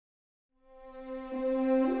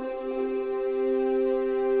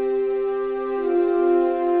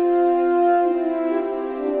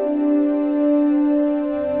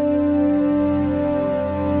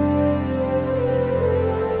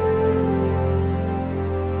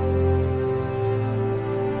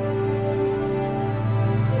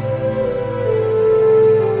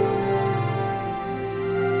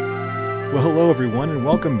Hello, everyone, and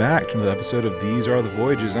welcome back to another episode of These Are the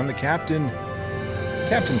Voyages. I'm the captain,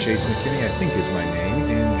 Captain Chase McKinney, I think is my name,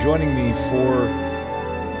 and joining me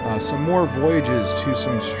for some more voyages to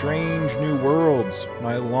some strange new worlds,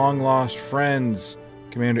 my long-lost friends,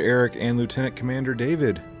 Commander Eric and Lieutenant Commander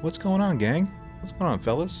David. What's going on, gang? What's going on,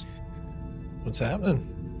 fellas? What's happening?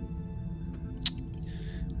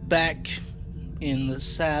 Back in the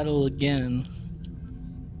saddle again.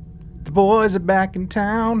 The boys are back in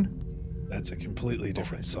town. That's a completely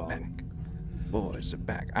different song. Boys are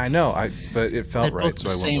back. I know, but it felt right, so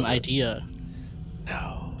I went with it. Same idea.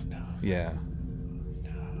 No. Yeah.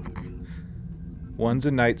 One's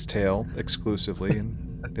A Knight's Tale exclusively,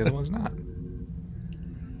 and the other one's not.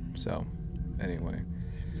 So, anyway,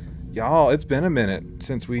 y'all, it's been a minute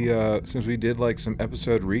since we did like some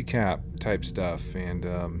episode recap type stuff, and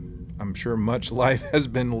I'm sure much life has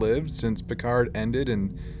been lived since Picard ended,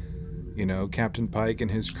 and Captain Pike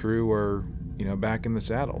and his crew are back in the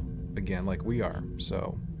saddle again, like we are.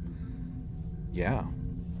 So, yeah,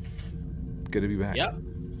 good to be back. Yep,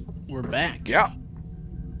 we're back. Yeah.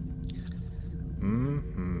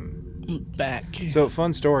 Back. So,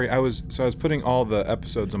 fun story. I was putting all the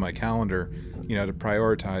episodes on my calendar, to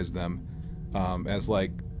prioritize them, as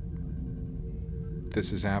like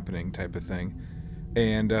this is happening type of thing,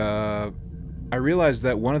 and I realized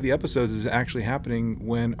that one of the episodes is actually happening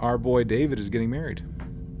when our boy David is getting married,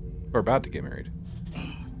 or about to get married.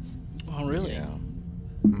 Oh, really? Yeah.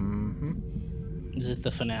 Is it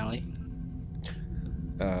the finale?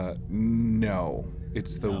 No,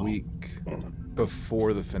 it's the week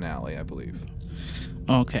before the finale, I believe.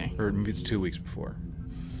 Okay. Or maybe it's 2 weeks before.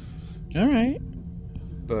 All right.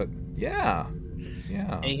 But yeah.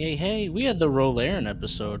 Hey! We had the Rolaren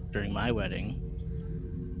episode during my wedding.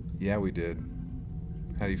 Yeah, we did.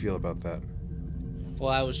 How do you feel about that?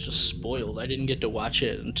 Well, I was just spoiled. I didn't get to watch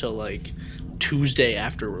it until like Tuesday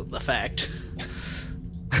after the fact.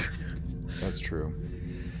 That's true.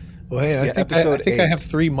 Well, hey, I think I have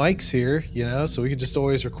 3 mics here, so we could just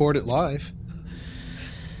always record it live.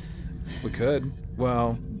 We could.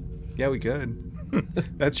 Well, yeah, we could.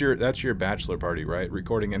 That's your bachelor party, right?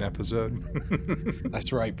 Recording an episode.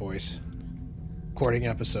 That's right, boys. Recording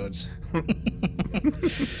episodes.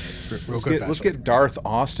 Let's get Darth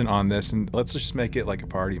Austin on this, and let's just make it like a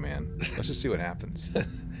party, man. Let's just see what happens.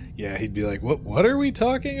 Yeah, he'd be like, "What are we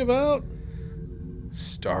talking about?"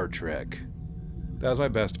 Star Trek. That was my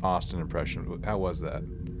best Austin impression. How was that?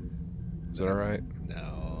 Was that all right?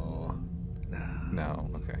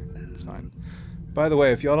 No. Okay, it's fine. By the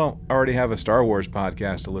way, if y'all don't already have a Star Wars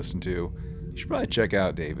podcast to listen to, you should probably check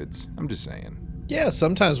out David's. I'm just saying. Yeah,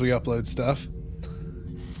 sometimes we upload stuff.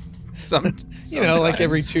 Sometimes. Like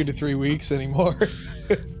every 2 to 3 weeks anymore.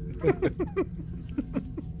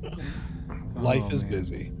 Life is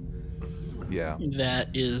busy. Yeah. That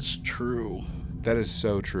is true. That is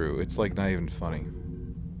so true. It's like not even funny.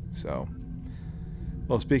 So,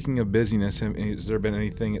 well, speaking of busyness, has there been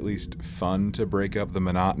anything at least fun to break up the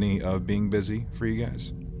monotony of being busy for you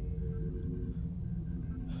guys?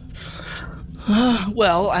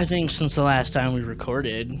 Well, I think since the last time we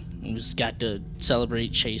recorded, we just got to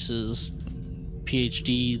celebrate Chase's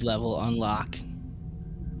PhD level unlock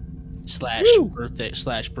 /birthday,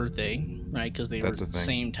 right? Because they were at the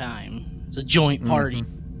same time. It's a joint party.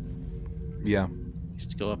 Yeah.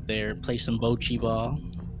 Just go up there, play some bocce ball.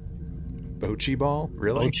 Bocce ball?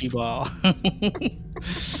 Really? Bocce ball.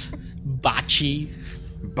 Bocce.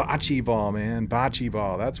 Bocce ball, man. Bocce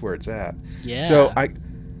ball. That's where it's at. Yeah.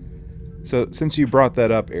 So since you brought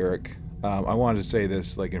that up, Eric, I wanted to say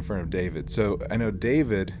this like in front of David. So I know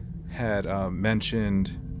David had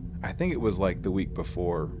mentioned, I think it was like the week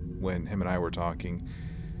before when him and I were talking.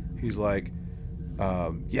 He's like,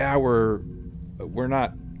 yeah, we're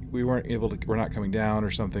not coming down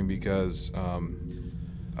or something because I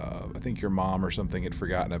think your mom or something had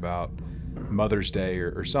forgotten about Mother's Day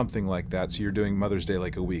or something like that. So you're doing Mother's Day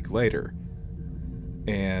like a week later,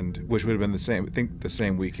 and which would have been the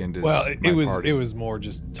same weekend as it party. was more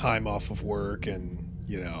just time off of work, and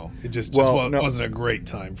it just wasn't a great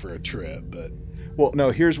time for a trip. But no,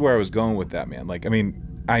 here's where I was going with that, man. Like, I mean,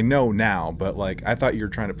 I know now, but like I thought you were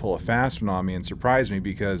trying to pull a fast one on me and surprise me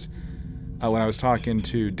because when I was talking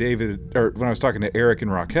to David, or when I was talking to Eric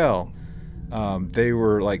and Raquel, they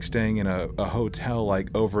were like staying in a hotel like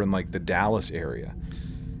over in like the Dallas area,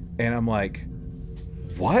 and I'm like,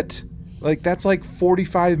 what? Like that's like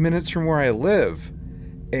 45 minutes from where I live,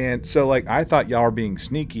 and so like I thought y'all were being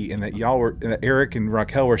sneaky and that Eric and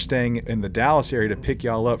Raquel were staying in the Dallas area to pick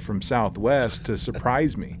y'all up from Southwest to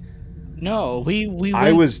surprise me. No, we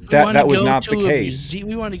I was that was not the case.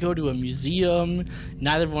 We wanted to go to a museum.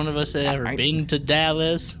 Neither one of us had ever been to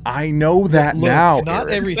Dallas. I know that now. Not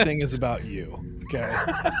Eric. everything is about you. Okay.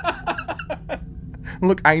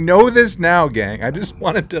 Look, I know this now, gang. I just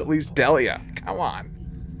wanted to at least tell you. Come on.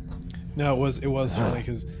 No, it was funny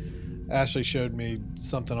because Ashley showed me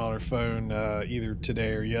something on her phone either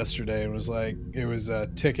today or yesterday, and was like, it was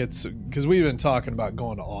tickets, because we've been talking about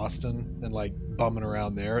going to Austin and like bumming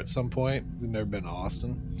around there at some point. We've never been to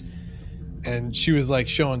Austin, and she was like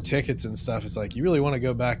showing tickets and stuff. It's like, you really want to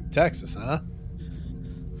go back to Texas, huh?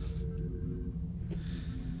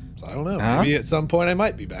 So I don't know. Maybe at some point I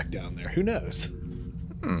might be back down there. Who knows?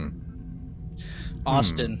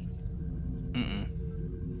 Austin.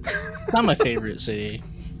 Not my favorite city.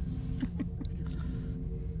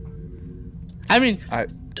 I mean,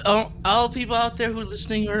 all people out there who are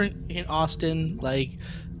listening are in Austin, like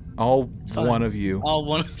all one of you. All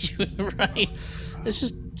one of you, right?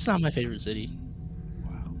 It's not my favorite city.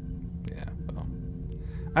 Wow. Yeah, well,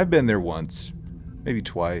 I've been there once, maybe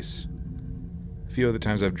twice. A few other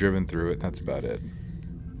times I've driven through it. That's about it.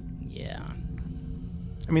 Yeah.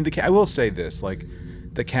 I mean, I will say this, like,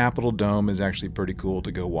 the Capitol Dome is actually pretty cool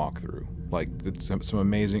to go walk through. Like, it's some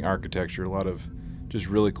amazing architecture, a lot of just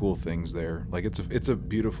really cool things there. Like, it's a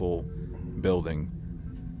beautiful building.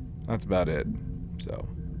 That's about it. So.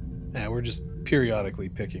 Yeah, we're just periodically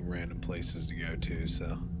picking random places to go to.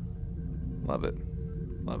 So. Love it.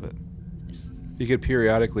 You could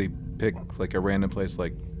periodically pick like a random place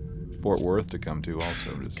like Fort Worth to come to.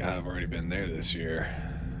 Also, God, I've already been there this year.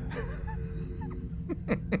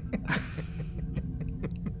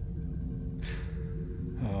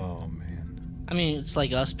 Oh man. I mean, it's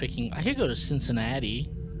like us picking. I could go to Cincinnati.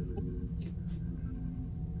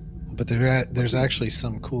 But there's actually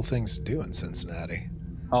some cool things to do in Cincinnati.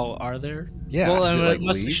 Oh, are there? Yeah. Well,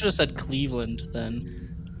 I should have said Cleveland then.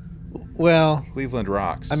 Well, Cleveland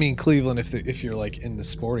rocks. I mean, Cleveland if you're like into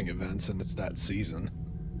sporting events and it's that season.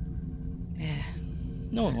 Yeah.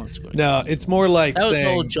 No one wants to go to No, it's more like that saying... was the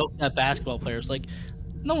old joke that basketball players, like,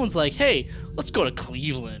 no one's like, hey, let's go to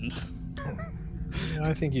Cleveland.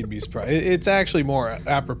 I think you'd be surprised. It's actually more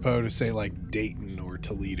apropos to say like Dayton or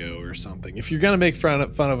Toledo or something. If you're going to make fun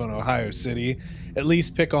of an Ohio City, at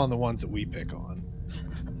least pick on the ones that we pick on.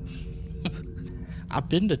 I've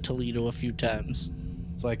been to Toledo a few times.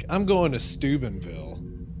 It's like, I'm going to Steubenville.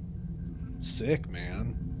 Sick,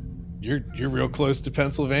 man. You're real close to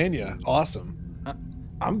Pennsylvania. Awesome.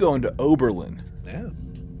 I'm going to Oberlin. Yeah.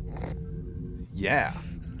 Yeah.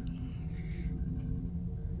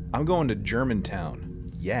 I'm going to Germantown.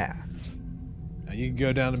 Yeah. Now you can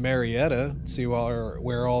go down to Marietta and see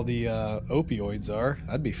where all the opioids are.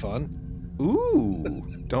 That'd be fun. Ooh.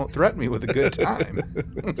 Don't threaten me with a good time.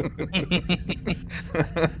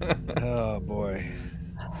 Oh, boy.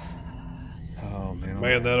 Oh, man.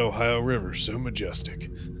 Man, that Ohio River's so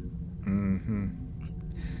majestic. Mm-hmm.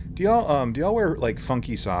 Do y'all wear like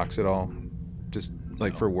funky socks at all? Just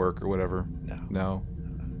like for work or whatever? No.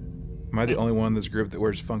 Am I the only one in this group that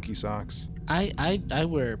wears funky socks? I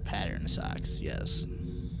wear pattern socks, yes.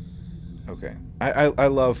 Okay. I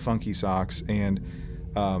love funky socks, and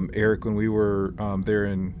Eric, when we were there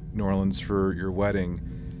in New Orleans for your wedding,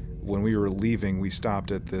 when we were leaving, we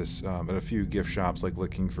stopped at this at a few gift shops, like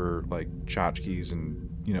looking for like tchotchkes and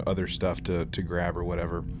other stuff to grab or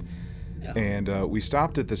whatever. Yeah. And we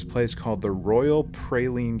stopped at this place called the Royal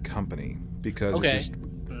Praline Company because okay. it just.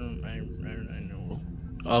 I know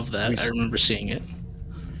of that. I remember seeing it.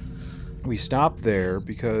 We stopped there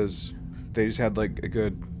because they just had like a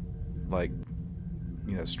good, like,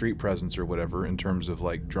 street presence or whatever in terms of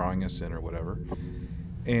like drawing us in or whatever.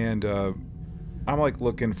 And I'm like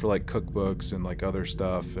looking for like cookbooks and like other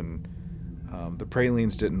stuff, and the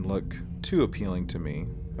pralines didn't look too appealing to me.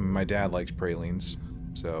 I mean, my dad likes pralines,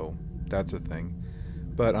 so that's a thing.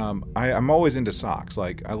 But I'm always into socks.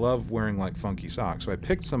 Like, I love wearing like funky socks, so I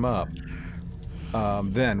picked some up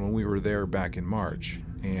then when we were there back in March,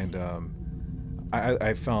 and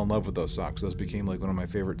I fell in love with those socks. Those became like one of my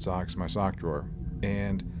favorite socks in my sock drawer.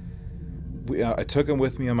 And I took them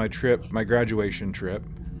with me on my trip, my graduation trip,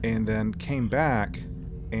 and then came back,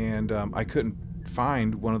 and I couldn't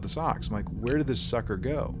find one of the socks. I'm like, where did this sucker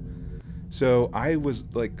go? So I was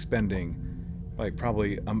like spending like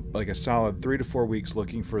probably like a solid 3 to 4 weeks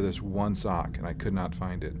looking for this one sock, and I could not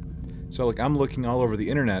find it. So like I'm looking all over the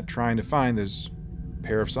internet trying to find this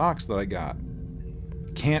pair of socks that I got.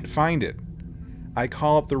 Can't find it. I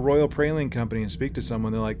call up the Royal Praline Company and speak to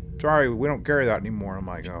someone. They're like, sorry, we don't carry that anymore. I'm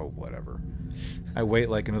like, oh, whatever. I wait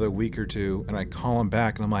like another week or two, and I call them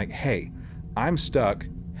back, and I'm like, hey, I'm stuck.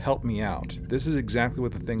 help me out. This is exactly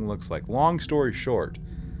what the thing looks like. Long story short,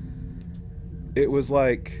 it was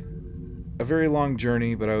like a very long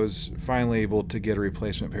journey, but I was finally able to get a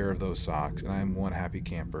replacement pair of those socks, and I'm one happy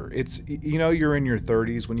camper. It's, you're in your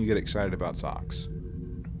 30s when you get excited about socks.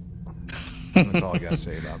 That's all I gotta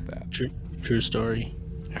say about that. True story.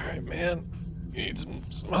 All right, man. You need some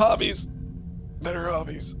hobbies. Better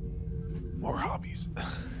hobbies. More hobbies.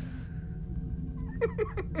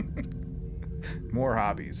 More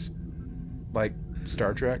hobbies. Like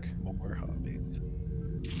Star Trek? More hobbies.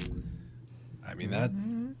 I mean,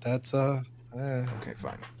 that's Okay,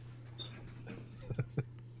 fine.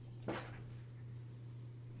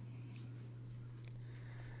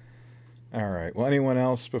 All right. Well, anyone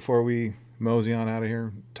else before we mosey on out of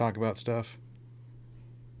here? Talk about stuff?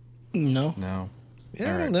 No. No. Yeah, All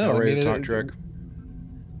I right. don't know. Y'all ready I mean, to talk Trek?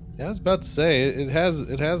 Yeah, I was about to say it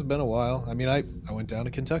has been a while. I mean, I went down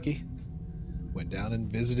to Kentucky, went down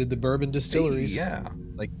and visited the bourbon distilleries. Hey, yeah.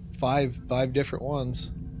 Like five different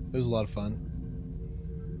ones. It was a lot of fun.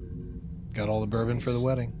 Got all the bourbon for the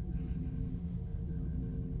wedding.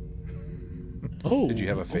 Oh, Did you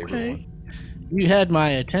have a favorite one? You had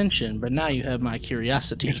my attention, but now you have my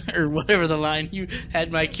curiosity, or whatever the line. You had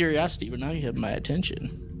my curiosity, but now you have my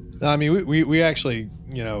attention. I mean, we actually,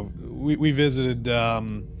 we visited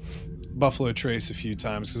Buffalo Trace a few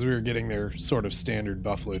times because we were getting their sort of standard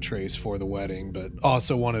Buffalo Trace for the wedding, but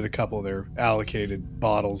also wanted a couple of their allocated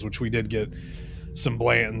bottles, which we did get some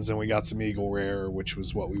Blantons, and we got some Eagle Rare, which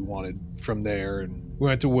was what we wanted from there. And we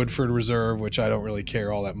went to Woodford Reserve, which I don't really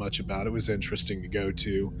care all that much about. It was interesting to go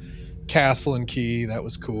to. Castle and Key, that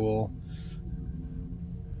was cool.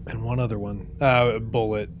 And one other one,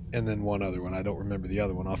 Bullet, and then one other one. I don't remember the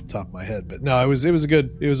other one off the top of my head, but no, it was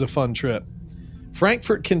a fun trip.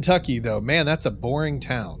 Frankfort, Kentucky, though, man, that's a boring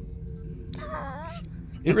town.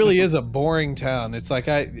 It really is a boring town. It's like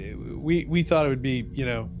we thought it would be,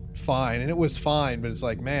 fine, and it was fine, but it's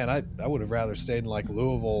like, man, I would have rather stayed in like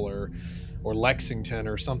Louisville or Lexington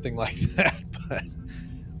or something like that.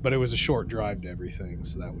 But it was a short drive to everything,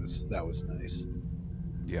 so that was nice.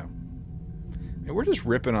 Yeah. And we're just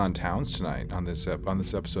ripping on towns tonight on this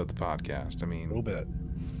episode of the podcast. I mean, A little bit.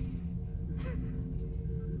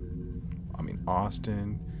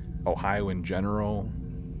 Austin, Ohio in general,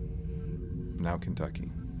 now Kentucky.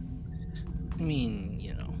 I mean,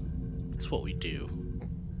 it's what we do.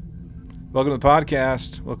 Welcome to the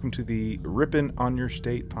podcast. Welcome to the Rippin' on Your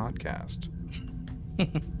State podcast.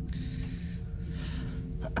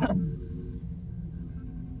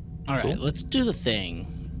 All right, Cool. let's do the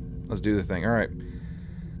thing. Let's do the thing. All right.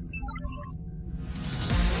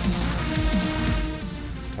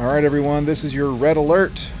 All right, everyone. This is your red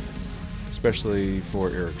alert, especially for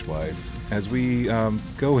Eric's wife, as we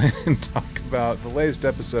go in and talk about the latest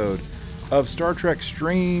episode of Star Trek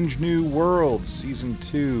Strange New Worlds, Season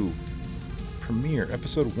 2, premiere,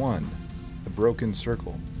 Episode 1, The Broken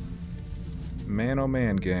Circle. Man, oh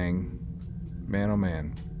man, gang. Man, oh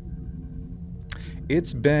man.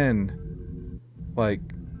 It's been, like,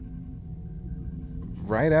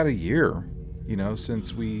 right at a year,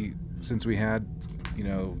 since we had,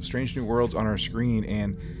 Strange New Worlds on our screen,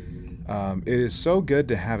 and it is so good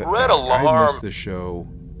to have it Red back. alarm. I miss the show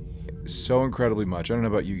so incredibly much. I don't know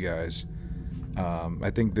about you guys. I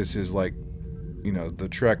think this is like, the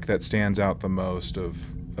Trek that stands out the most of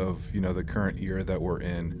the current era that we're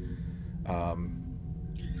in,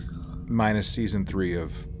 minus season 3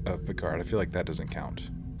 of Picard. I feel like that doesn't count.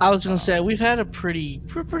 I was gonna say we've had a pretty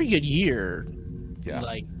good year. Yeah.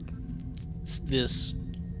 Like this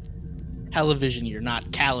television year,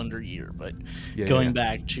 not calendar year, but going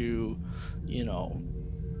back to,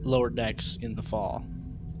 Lower Decks in the fall,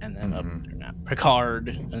 and then up through now. Picard,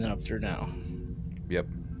 and then up through now. Yep.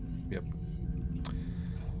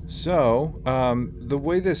 So, the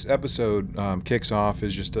way this episode kicks off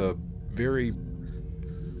is just a very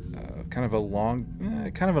kind of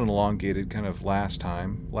an elongated kind of last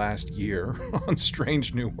year on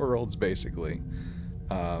Strange New Worlds, basically.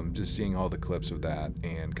 Just seeing all the clips of that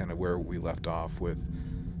and kind of where we left off with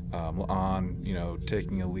La'an,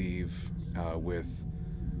 taking a leave with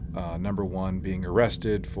number 1 being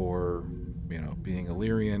arrested for, being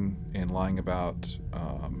Illyrian and lying about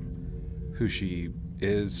who she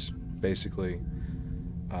is, basically.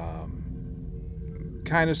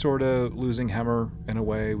 Kind of sort of losing Hemmer in a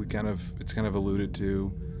way. It's kind of alluded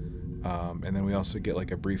to. And then we also get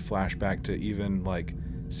like a brief flashback to even like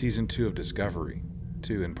season 2 of Discovery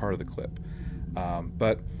too, in part of the clip.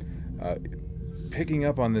 But picking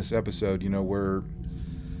up on this episode, we're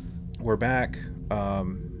back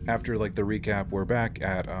after like the recap. We're back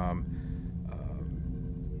at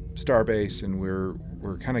Starbase, and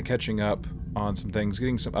we're kind of catching up on some things,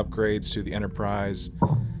 getting some upgrades to the Enterprise,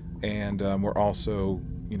 and we're also,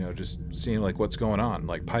 just seeing like what's going on.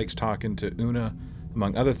 Like Pike's talking to Una,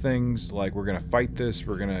 among other things. Like, we're gonna fight this.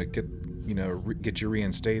 We're gonna get you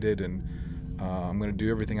reinstated, and I'm gonna do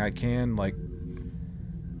everything I can. Like,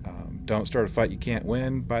 don't start a fight you can't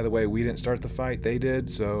win. By the way, we didn't start the fight; they did.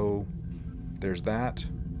 So there's that.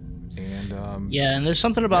 And and there's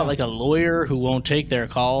something about like a lawyer who won't take their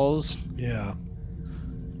calls. Yeah.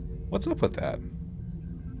 What's up with that?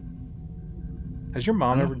 Has your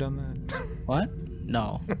mom ever done that? What?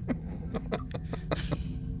 No.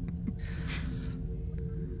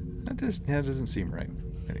 That doesn't seem right.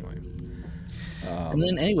 Anyway. And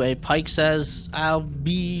then anyway, Pike says, I'll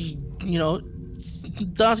be,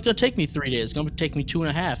 it's going to take me 3 days. It's going to take me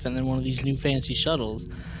 2.5, and then one of these new fancy shuttles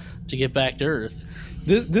to get back to Earth.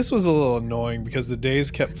 This was a little annoying because the days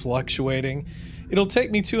kept fluctuating. It'll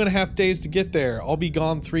take me 2.5 days to get there. I'll be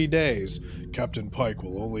gone 3 days. Captain Pike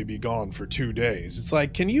will only be gone for 2 days. It's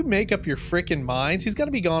like, can you make up your frickin' minds? He's going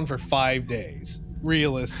to be gone for 5 days,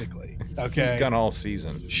 realistically. Okay? He's gone all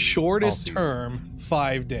season. Shortest term,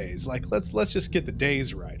 5 days. Like, let's just get the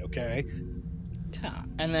days right, okay? Yeah,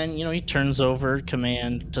 and then, he turns over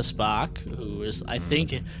command to Spock, who is, I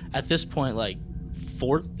think, at this point, like,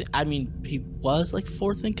 fourth. I mean, he was like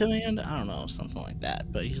fourth in command. I don't know, something like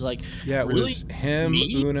that. But he's like, yeah, it really? was him,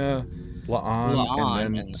 Me? Una, La'an,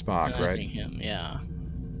 and then Spock, and right? I think him, yeah.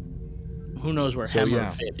 Who knows where Hemmer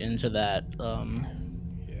fit into that?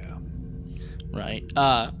 Yeah. Right.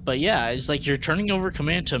 But yeah, it's like, you're turning over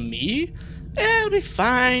command to me. It'll be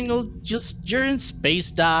fine. You're in space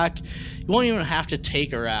dock. You won't even have to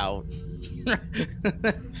take her out.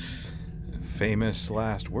 Famous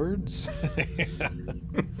last words.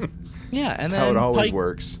 Yeah, and that's then how it always Pike,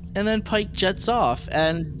 works. And then Pike jets off,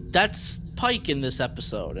 and that's Pike in this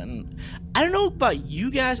episode. And I don't know about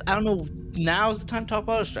you guys. I don't know. Now's the time to talk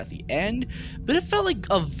about it, or at the end, but it felt like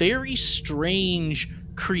a very strange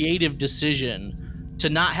creative decision to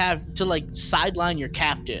not have to like sideline your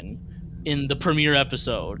captain in the premiere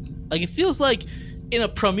episode. Like, it feels like in a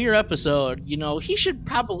premiere episode, he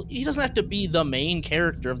doesn't have to be the main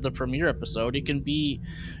character of the premiere episode. It can be,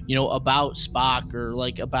 about Spock, or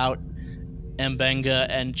like about M'Benga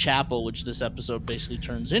and Chapel, which this episode basically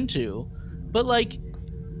turns into. But like,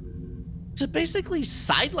 to basically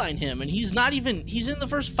sideline him, and he's in the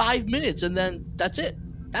first 5 minutes, and then that's it.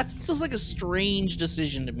 That feels like a strange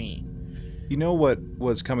decision to me. You know what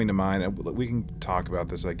was coming to mind? We can talk about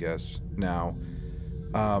this, I guess, now.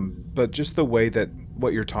 But just the way that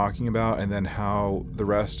what you're talking about, and then how the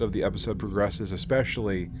rest of the episode progresses,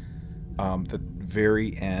 especially the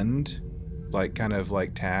very end, like kind of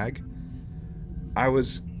like tag, I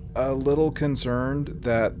was a little concerned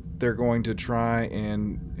that they're going to try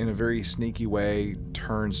and, in a very sneaky way,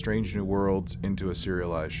 turn Strange New Worlds into a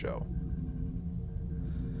serialized show.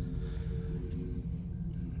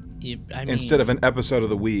 Instead of an episode of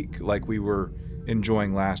the week like we were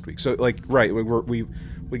enjoying last week. So, like, right,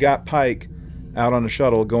 we got Pike out on a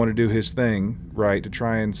shuttle going to do his thing, right, to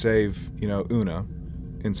try and save, Una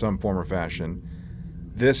in some form or fashion.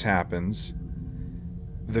 This happens,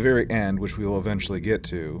 the very end, which we will eventually get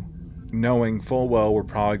to, knowing full well we're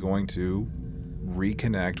probably going to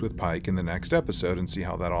reconnect with Pike in the next episode and see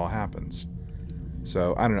how that all happens.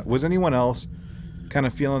 So, I don't know. Was anyone else kind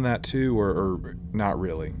of feeling that too, or not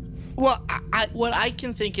really? Well, what I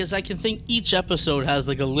can think is, each episode has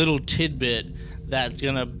like a little tidbit that's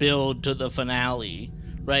going to build to the finale,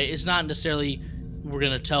 right? It's not necessarily we're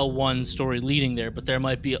going to tell one story leading there, but there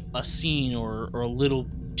might be a scene or a little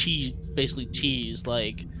tease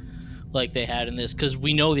like they had in this, because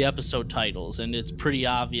we know the episode titles, and it's pretty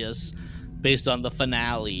obvious based on the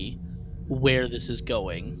finale where this is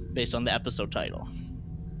going based on the episode title.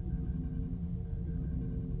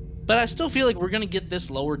 But I still feel like we're going to get this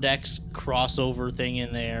Lower Decks crossover thing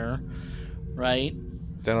in there, right?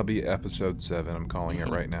 That'll be episode 7, I'm calling it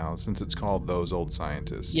right now, since it's called Those Old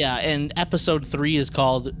Scientists. Yeah, and episode 3 is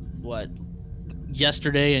called, what?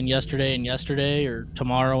 Yesterday and Yesterday and Yesterday, or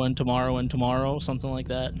Tomorrow and Tomorrow and Tomorrow, something like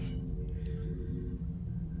that.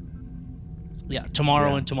 Yeah,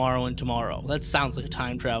 Tomorrow and Tomorrow and Tomorrow. That sounds like a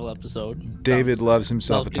time travel episode. David loves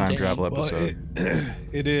himself a time travel episode. Well,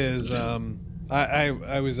 it is.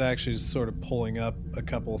 I was actually sort of pulling up a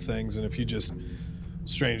couple of things, and if you just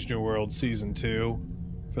Strange New World Season 2,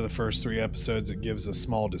 for the first 3 episodes, it gives a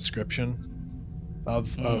small description of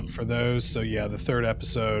for those. So yeah, the 3rd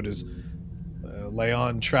episode is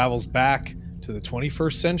Leon travels back to the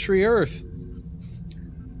 21st century Earth.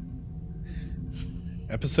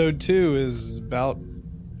 Episode 2 is about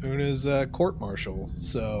Una's court-martial.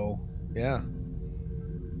 So, yeah.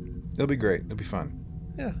 It'll be great. It'll be fun.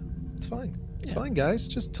 Yeah, it's fine. It's fine, guys.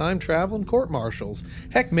 Just time traveling court-martials.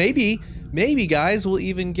 Heck, maybe, guys, we'll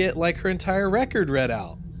even get like her entire record read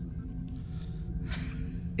out.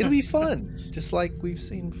 It'll be fun, just like we've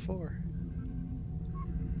seen before.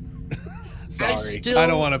 Sorry, I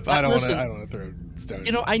don't want to throw stones.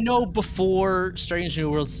 You know, I know before Strange New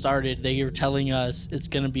World started, they were telling us it's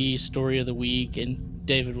going to be story of the week, and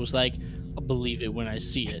David was like, "I'll believe it when I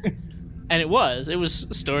see it," and it was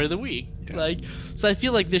story of the week. Yeah. Like, so I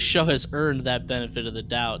feel like this show has earned that benefit of the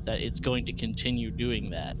doubt that it's going to continue doing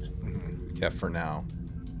that. Mm-hmm. Yeah, for now.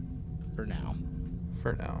 For now.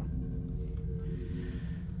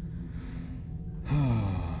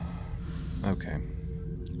 Okay.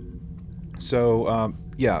 So,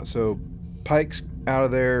 so Pike's out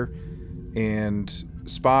of there, and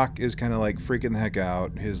Spock is kind of like freaking the heck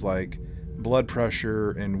out. His like blood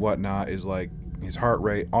pressure and whatnot is like, his heart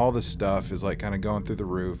rate, all this stuff is like kind of going through the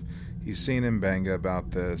roof. He's seen M'Benga about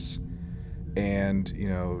this, and, you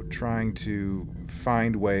know, trying to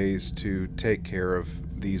find ways to take care of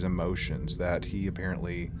these emotions that he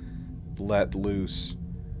apparently let loose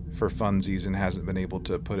for funsies and hasn't been able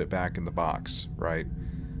to put it back in the box, right?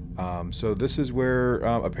 So this is where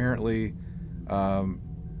apparently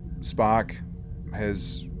Spock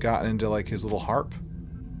has gotten into like his little harp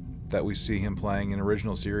that we see him playing in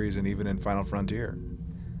original series and even in Final Frontier,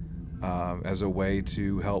 as a way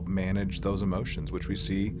to help manage those emotions, which we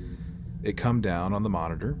see it come down on the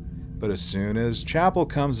monitor. But as soon as Chapel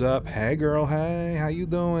comes up, "Hey girl, hey, how you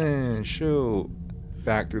doing?" Shoot,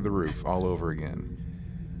 back through the roof all over again.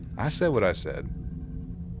 I said what I said.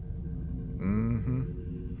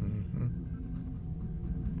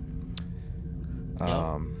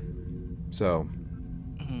 So,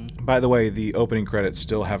 by the way, the opening credits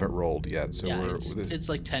still haven't rolled yet. So yeah, it's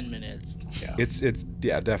like 10 minutes. Yeah. It's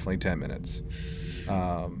definitely 10 minutes.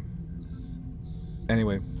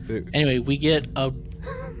 Anyway, we get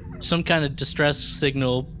some kind of distress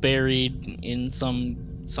signal buried in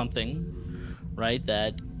something, right?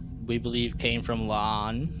 That we believe came from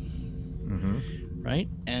La'an. Mm-hmm. Right?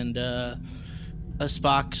 And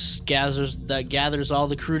Spock gathers all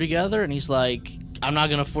the crew together, and he's like, "I'm not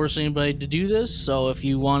going to force anybody to do this, so if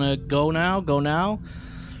you want to go now, go now.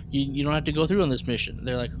 You don't have to go through on this mission."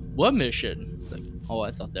 They're like, "What mission?" It's like, "Oh,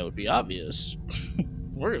 I thought that would be obvious.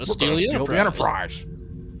 We're going to steal the Enterprise."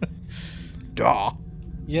 Duh.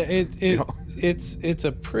 Yeah, it's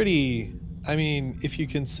a pretty... I mean, if you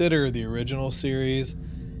consider the original series,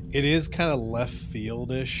 it is kind of left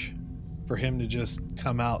field-ish for him to just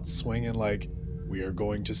come out swinging like, "We are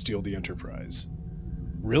going to steal the Enterprise."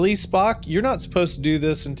 Really, Spock? You're not supposed to do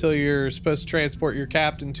this until you're supposed to transport your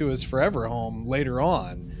captain to his forever home later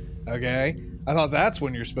on, okay? I thought that's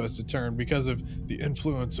when you're supposed to turn because of the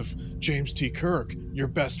influence of James T. Kirk, your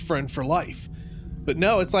best friend for life. But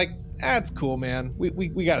no, it's like, it's cool, man. We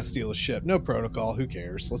got to steal a ship. No protocol. Who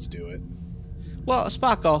cares? Let's do it. Well,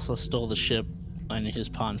 Spock also stole the ship on his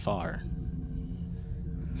Ponfar.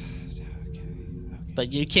 Okay.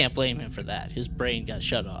 But you can't blame him for that. His brain got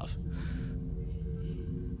shut off.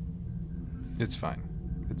 It's fine.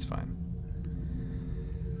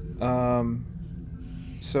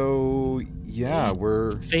 So yeah,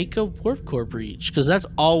 we're fake a warp core breach, because that's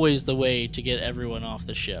always the way to get everyone off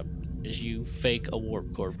the ship. Is you fake a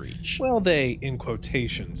warp core breach. Well, they, in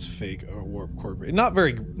quotations, fake a warp core breach. Not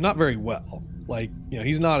very well. Like, you know,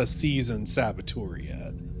 he's not a seasoned saboteur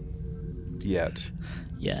yet.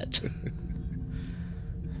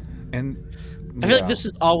 And I feel like this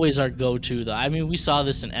is always our go-to, though. I mean, we saw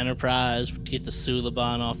this in Enterprise to get the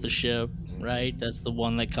Suliban off the ship, right? That's the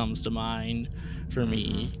one that comes to mind for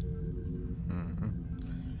me. Mm-hmm.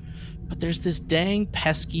 But there's this dang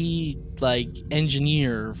pesky, like,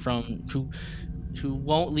 engineer who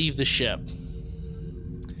won't leave the ship.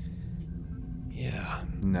 Yeah.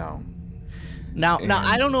 No. Now,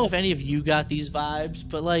 I don't know if any of you got these vibes,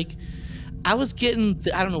 but like, I was getting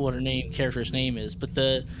I don't know what character's name is, but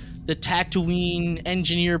the Tatooine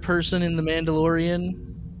engineer person in The Mandalorian.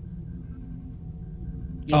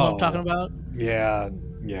 You know what I'm talking about? Yeah.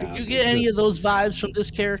 Did you get any of those vibes from this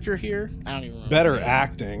character here? I don't even remember. Better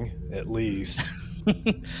acting, at least.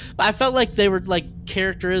 I felt like they were like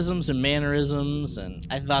characterisms and mannerisms, and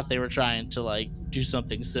I thought they were trying to like do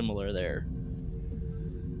something similar there.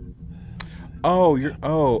 Oh,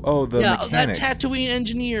 the mechanic. That Tatooine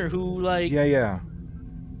engineer who like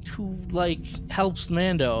who like helps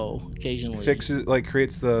Mando occasionally. Fixes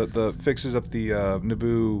fixes up the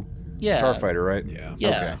Naboo starfighter, right? Yeah.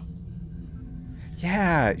 Okay.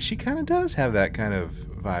 Yeah, she kind of does have that kind of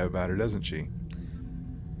vibe about her, doesn't she?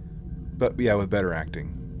 But yeah, with better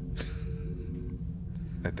acting,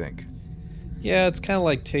 I think. Yeah, it's kind of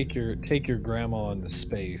like take your grandma into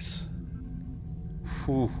space.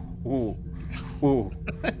 Ooh, ooh, ooh,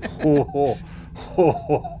 ooh,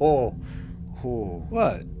 ooh, ooh.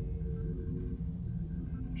 What?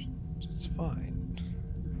 It's fine.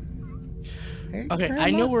 Hey, Okay, Grandma.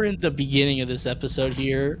 I know we're in the beginning of this episode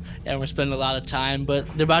here, and we're spending a lot of time, but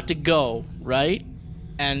they're about to go, right?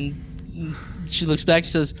 And she looks back.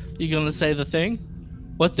 She says, "You gonna say the thing?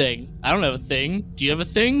 What thing? I don't have a thing. Do you have a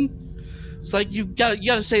thing?" It's like you got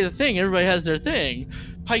to say the thing. Everybody has their thing.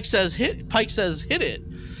 Pike says hit. Pike says hit it.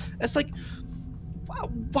 It's like,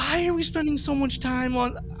 why are we spending so much time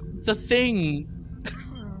on the thing?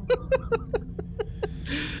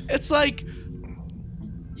 It's like,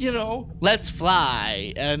 let's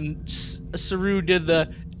fly, and Saru did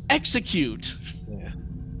the execute. Yeah.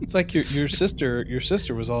 It's like your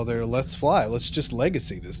sister was all there. Let's fly. Let's just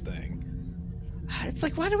legacy this thing. It's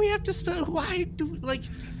like, why do we have to spend?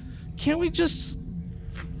 Can't we just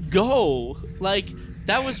go? Like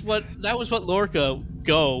that was what Lorca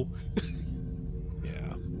go.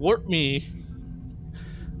 Yeah. Warp me.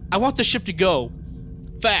 I want the ship to go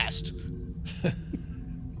fast.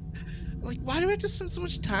 Like, why do we have to spend so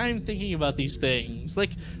much time thinking about these things?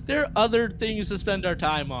 Like, there are other things to spend our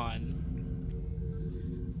time on.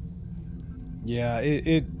 Yeah,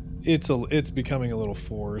 it's becoming a little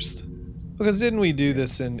forced. Because didn't we do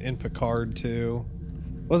this in Picard too?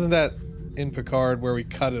 Wasn't that in Picard where we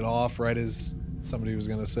cut it off right as somebody was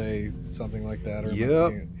going to say something like that? Or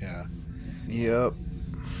Yep. Yeah. Yep.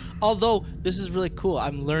 Although this is really cool,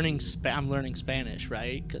 I'm learning Spanish,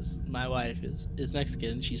 right? Because my wife is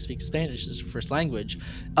Mexican and she speaks Spanish as her first language.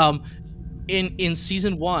 In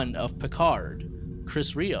season 1 of Picard,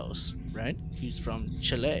 Chris Rios, right? He's from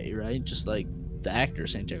Chile, right? Just like the actor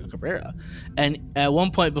Santiago Cabrera. And at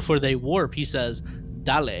one point before they warp, he says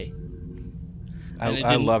 "Dale."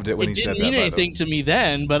 I loved it when he said that. It didn't mean anything to me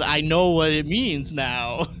then, but I know what it means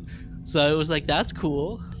now. So it was like, that's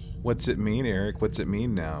cool. What's it mean, Eric? What's it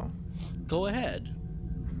mean now? Go ahead.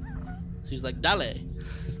 So he's like, "Dale."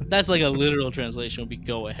 That's like a literal translation would be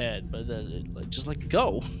 "go ahead," but just like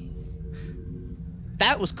go.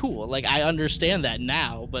 That was cool. Like, I understand that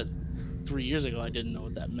now, but 3 years ago I didn't know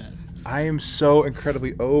what that meant. I am so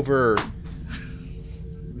incredibly over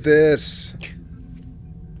this.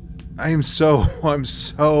 I'm so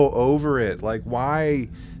over it. Like, why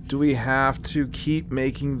do we have to keep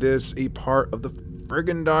making this a part of the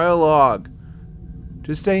friggin' dialogue?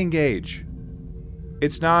 Just stay engaged.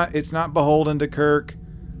 It's not beholden to Kirk.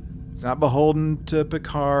 It's not beholden to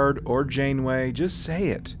Picard or Janeway. Just say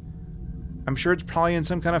it. I'm sure it's probably in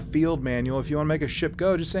some kind of field manual. If you want to make a ship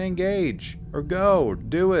go, just say engage. Or go.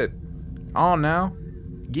 Do it. On now.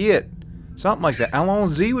 Get. Something like that.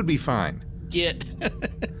 Allons-y would be fine. Get.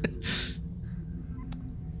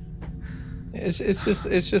 It's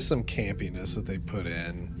just some campiness that they put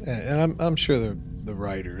in, and I'm sure the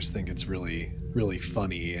writers think it's really, really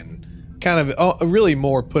funny and kind of really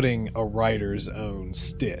more putting a writer's own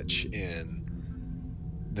stitch in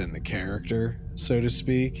than the character, so to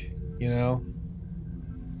speak.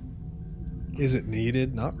 Is it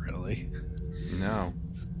needed? Not really. No.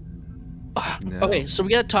 Okay, so we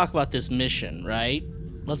got to talk about this mission, right?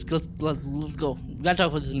 Let's go. We got to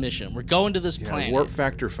talk about this mission. We're going to this planet. Warp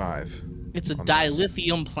factor 5. It's a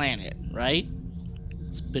dilithium planet, right?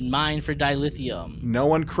 It's been mined for dilithium. No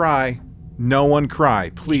one cry. No one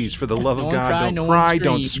cry. Please, for the love of God, don't cry.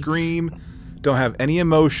 Don't scream. Don't have any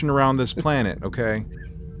emotion around this planet, okay?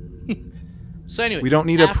 So anyway, we don't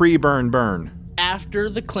need a pre-burn. After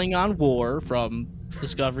the Klingon War from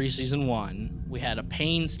Discovery Season 1, we had a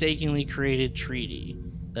painstakingly created treaty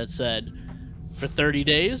that said, for 30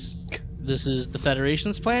 days, this is the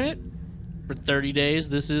Federation's planet. For 30 days,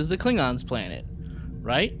 this is the Klingons' planet,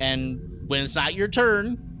 right? And when it's not your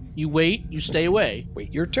turn, you wait, you stay away.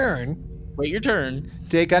 Wait your turn.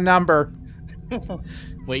 Take a number.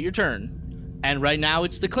 Wait your turn. And right now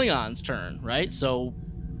it's the Klingons' turn, right? So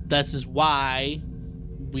that's why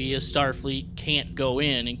we as Starfleet can't go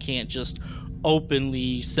in and can't just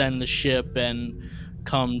openly send the ship and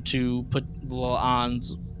come to put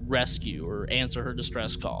La'an's rescue or answer her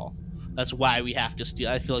distress call. That's why we have to steal.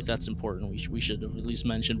 I feel like that's important. We should have at least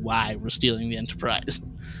mentioned why we're stealing the Enterprise.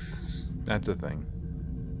 That's a thing.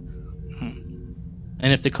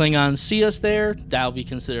 And if the Klingons see us there, that'll be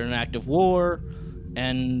considered an act of war,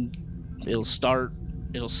 and it'll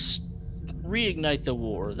reignite the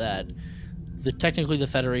war that technically the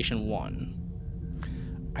Federation won.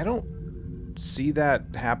 I don't see that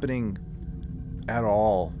happening at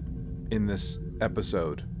all in this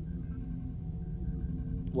episode.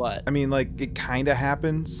 What? I mean, like, it kind of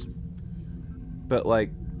happens, but like,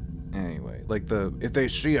 anyway, like if they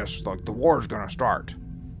see us, like the war's gonna start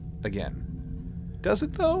again. Does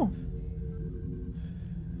it though?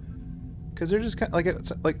 Because they're just kind of like,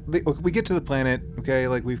 it's like we get to the planet, okay,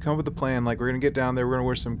 like we've come up with a plan, like we're gonna get down there, we're gonna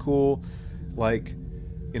wear some cool, like,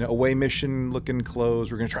 away mission looking clothes,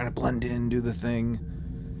 we're gonna try to blend in, do the thing,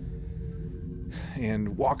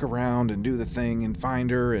 and walk around and do the thing and find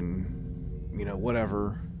her and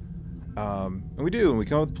whatever. And we do, and we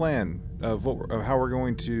come up with a plan of how we're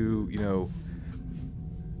going to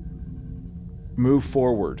move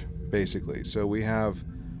forward, basically. So we have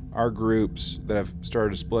our groups that have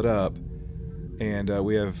started to split up, and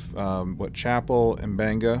we have Chapel and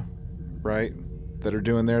Banga, right, that are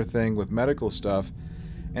doing their thing with medical stuff,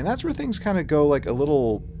 and that's where things kind of go like a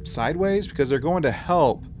little sideways, because they're going to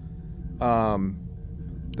help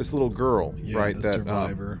this little girl, right, the that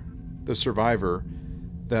survivor. The survivor,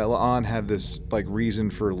 that La'an had this like reason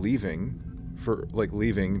for leaving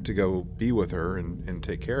to go be with her and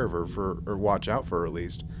take care of her, or watch out for her at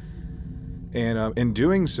least. And in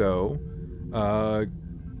doing so,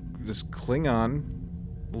 this Klingon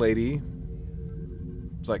lady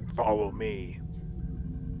is like, follow me.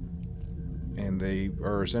 And they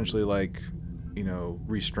are essentially like,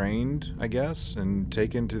 restrained, I guess, and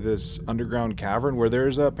taken to this underground cavern where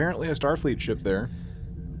there's apparently a Starfleet ship there.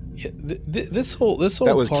 Yeah, this whole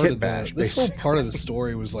that was part Kit of Bash, this whole part of the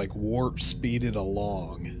story was like warp speeded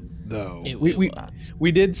along, though.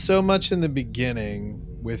 We did so much in the beginning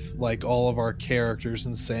with like all of our characters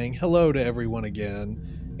and saying hello to everyone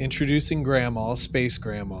again, introducing Grandma, Space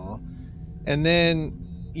Grandma, and then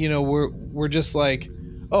we're just like,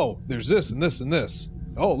 oh, there's this and this and this.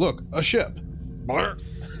 Oh, look, a ship.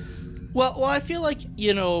 Well, I feel like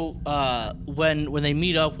when they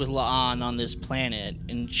meet up with La'an on this planet,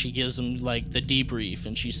 and she gives them like the debrief,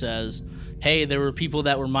 and she says, "Hey, there were people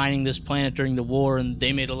that were mining this planet during the war, and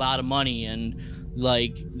they made a lot of money, and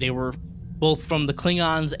like they were both from the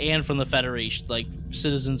Klingons and from the Federation, like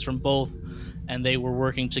citizens from both, and they were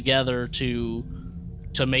working together to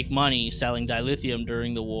make money selling dilithium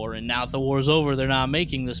during the war, and now that the war's over, they're not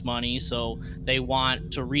making this money, so they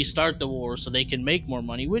want to restart the war so they can make more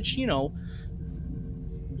money," which,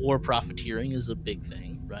 war profiteering is a big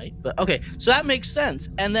thing, right? But okay, so that makes sense.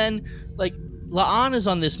 And then like La'an is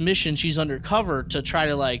on this mission, she's undercover to try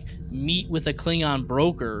to like meet with a Klingon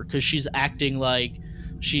broker because she's acting like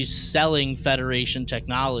she's selling Federation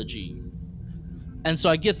technology. And so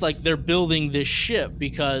I get like they're building this ship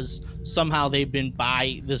because somehow they've been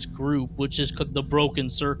by this group, which is the Broken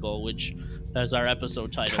Circle, which that's our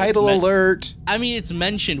episode title. Title alert. I mean, it's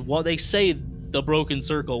mentioned. Well, they say the Broken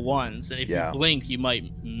Circle once, and if you blink, you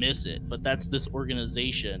might miss it. But that's this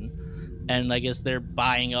organization, and I guess they're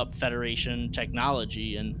buying up Federation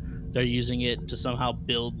technology, and they're using it to somehow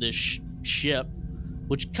build this ship,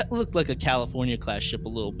 which looked like a California class ship a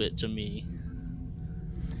little bit to me.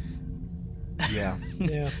 Yeah.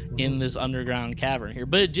 In this underground cavern here,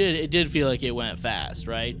 but it did feel like it went fast,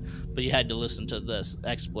 right? But you had to listen to this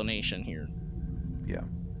explanation here.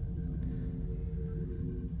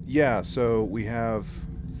 Yeah, so we have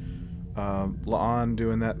La'an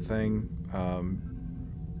doing that thing,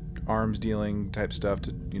 arms dealing type stuff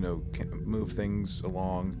to move things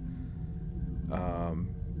along,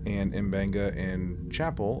 and M'Benga and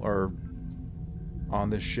Chapel are on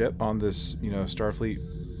this ship, on this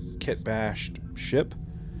Starfleet Kit bashed ship,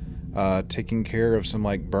 taking care of some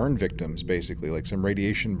like burn victims, basically like some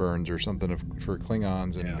radiation burns or something for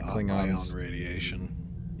Klingons, and the Klingons ion radiation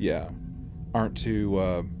aren't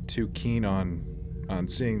too keen on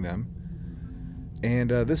seeing them.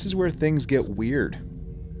 And this is where things get weird.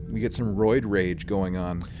 We get some roid rage going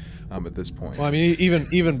on at this point. Well, I mean,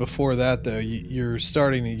 even before that though, you're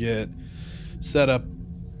starting to get set up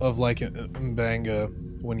of like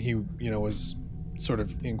M'Benga when he was sort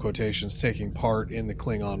of, in quotations, taking part in the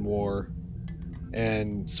Klingon War,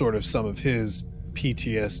 and sort of some of his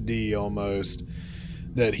PTSD almost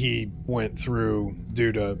that he went through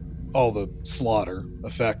due to all the slaughter,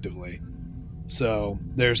 effectively. So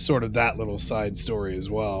there's sort of that little side story as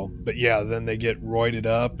well. But yeah, then they get roided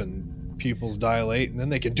up and pupils dilate, and then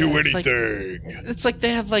they can do anything. It's like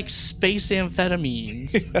they have like space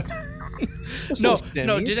amphetamines.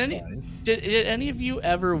 No. Did any of you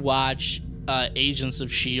ever watch Agents of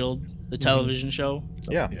S.H.I.E.L.D., the television show?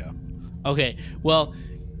 Yeah. Okay. Well,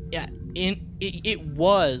 yeah. It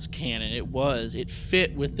was canon. It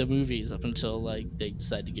fit with the movies up until like they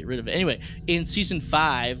decided to get rid of it. Anyway, in season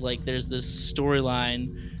 5, like there's this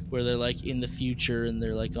storyline where they're like in the future and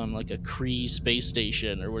they're like on like a Kree space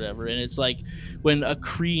station or whatever. And it's like when a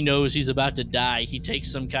Kree knows he's about to die, he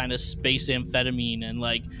takes some kind of space amphetamine and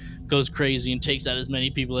like goes crazy and takes out as many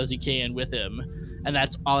people as he can with him. And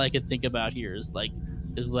that's all I could think about here is like,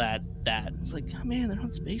 is that it's like, oh man, they're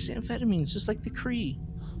on space amphetamines just like the Kree.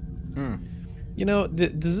 You know,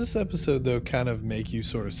 does this episode though kind of make you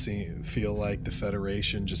sort of feel like the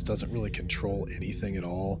Federation just doesn't really control anything at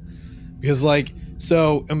all? Because like,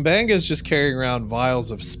 so Mbanga's just carrying around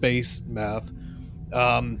vials of space meth.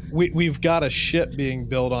 We've got a ship being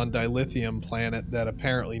built on Dilithium planet that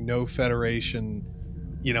apparently no Federation,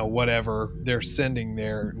 you know, whatever they're sending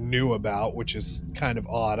there knew about, which is kind of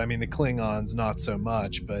odd. I mean, the Klingons not so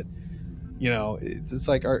much, but you know, it's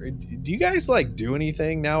like, do you guys like do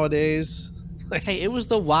anything nowadays? Like, hey, it was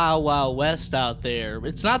the wild, wild west out there.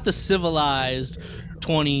 It's not the civilized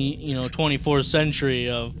 24th century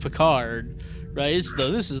of Picard, right?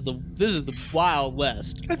 This is the wild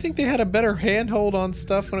west. I think they had a better handhold on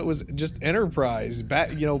stuff when it was just Enterprise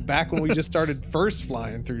back when we just started first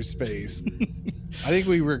flying through space. I think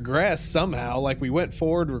we regressed somehow, like we went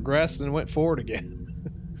forward, regressed, and went forward again.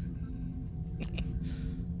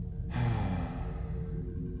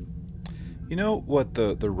 You know what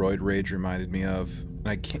the Roid Rage reminded me of?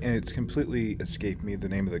 And it's completely escaped me the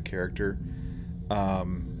name of the character.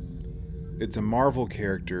 It's a Marvel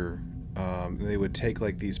character. They would take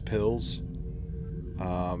like these pills,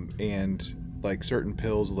 and like certain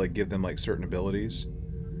pills would like give them like certain abilities.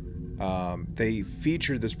 They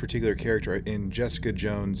featured this particular character in Jessica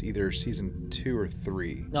Jones, either season 2 or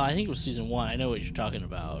 3. No, I think it was season 1. I know what you're talking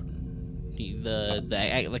about.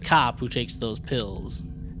 The cop who takes those pills.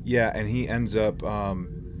 Yeah, and he ends up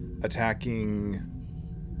attacking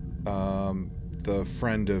the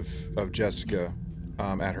friend of Jessica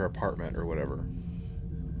at her apartment or whatever.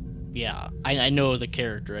 Yeah, I know the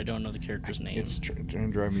character. I don't know the character's name. It's trying to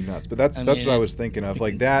drive me nuts. But that's what I was thinking of.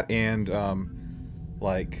 Like that and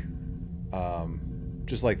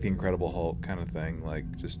just like the Incredible Hulk kind of thing.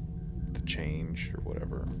 Like just the change or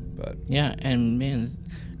whatever. But yeah, and man,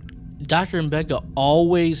 Dr. Mbeka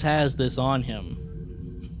always has this on him.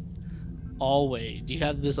 Always. Do you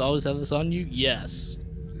always have this on you? Yes.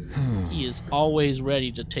 He is always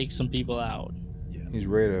ready to take some people out. Yeah. He's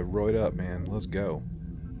ready to roid up, man. Let's go.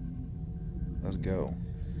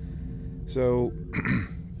 So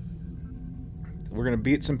we're going to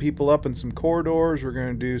beat some people up in some corridors. We're going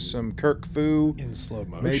to do some Kirk Fu. In slow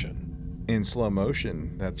motion. In slow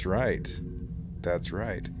motion. That's right.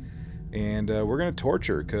 And we're going to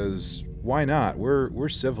torture because why not? We're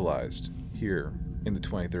civilized here in the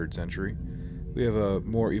 23rd century. We have a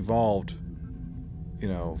more evolved,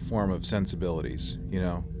 form of sensibilities,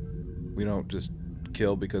 We don't just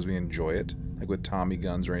kill because we enjoy it, like with Tommy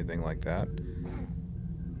guns or anything like that.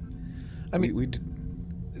 I mean,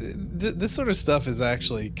 this sort of stuff is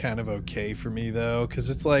actually kind of okay for me, though, because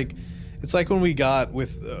it's like when we got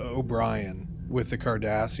with O'Brien with the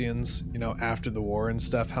Cardassians, after the war and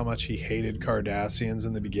stuff, how much he hated Cardassians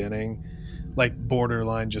in the beginning. Like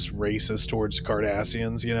borderline just racist towards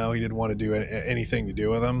Cardassians, he didn't want to do anything to do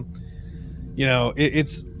with them.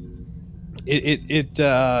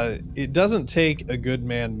 It doesn't take a good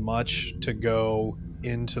man much to go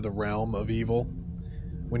into the realm of evil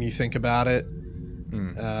when you think about it.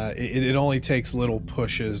 It only takes little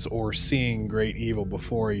pushes or seeing great evil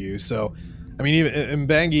before you. So, I mean, even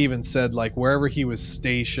Mbangi even said, like, wherever he was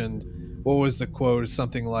stationed, what was the quote?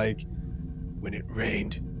 Something like, when it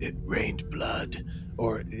rained blood,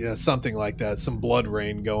 or something like that, some blood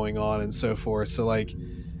rain going on and so forth. So like,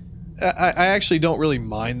 I actually don't really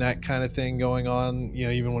mind that kind of thing going on,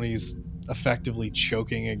 even when he's effectively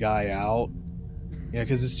choking a guy out,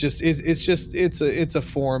 because it's a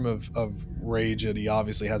form of rage that he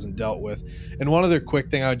obviously hasn't dealt with. And one other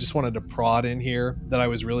quick thing I just wanted to prod in here that I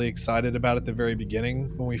was really excited about at the very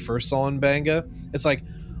beginning when we first saw Mbanga, it's like,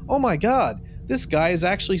 oh my god, this guy is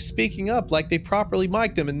actually speaking up like they properly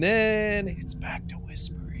mic'd him, and then it's back to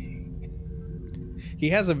whispering. He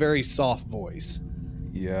has a very soft voice.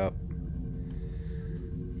 Yep.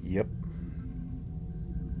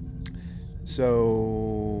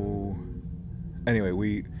 So, anyway,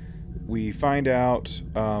 we find out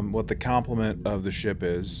what the complement of the ship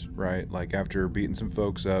is, right? Like after beating some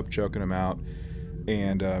folks up, choking them out,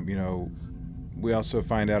 and we also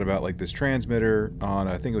find out about like this transmitter on,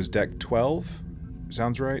 I think it was deck 12.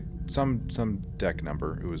 Sounds right? Some deck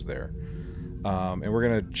number it was there. And we're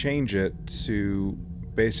going to change it to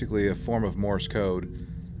basically a form of Morse code.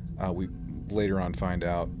 We later on find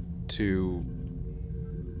out to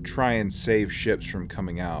try and save ships from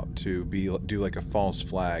coming out, to do like a false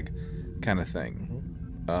flag kind of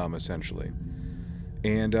thing. essentially,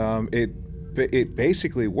 and it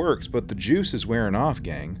basically works. But the juice is wearing off,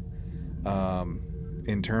 gang.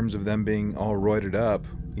 In terms of them being all roided up,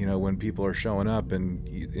 when people are showing up and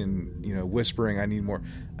whispering, I need more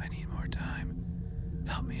time,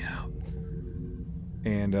 help me out.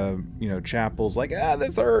 And Chapel's like,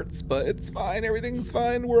 this hurts, but it's fine, everything's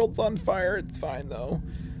fine, world's on fire, it's fine though.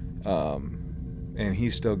 And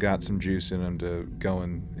he's still got some juice in him to go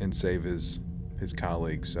and save his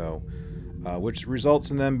colleague. So which results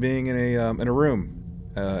in them being in a room,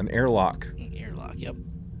 an airlock. Airlock, yep.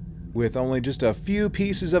 With only just a few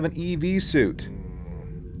pieces of an EV suit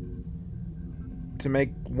to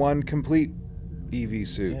make one complete EV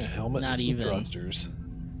suit. Yeah, helmet and some thrusters.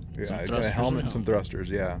 Yeah, a helmet and some thrusters,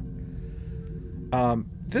 yeah.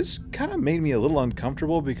 This kind of made me a little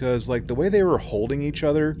uncomfortable because, like, the way they were holding each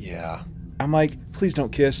other. Yeah. I'm like, please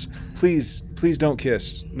don't kiss. Please don't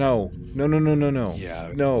kiss. No.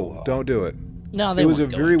 Yeah. No, don't do it. No, they It was a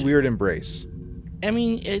weren't very going to. weird embrace. I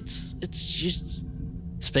mean, it's just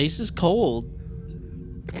space is cold.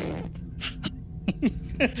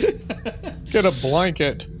 Get a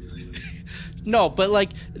blanket. No, but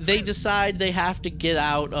like they decide they have to get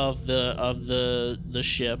out of the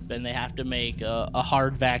ship and they have to make a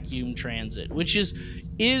hard vacuum transit, which is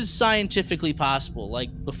scientifically possible.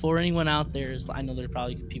 Like, before anyone out there is, I know there are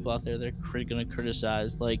probably people out there that are going to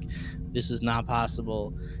criticize, like, this is not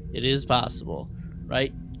possible. It is possible,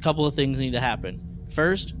 right? A couple of things need to happen.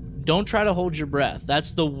 First, don't try to hold your breath.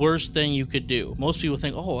 That's the worst thing you could do. Most people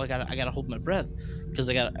think, oh, I gotta hold my breath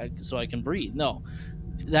because so I can breathe. No,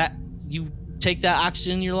 that you take that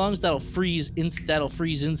oxygen in your lungs, that'll freeze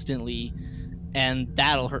instantly, and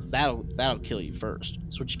that'll hurt. That'll kill you first.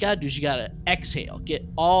 So what you gotta do is you gotta exhale, get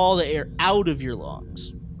all the air out of your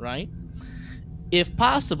lungs, right? If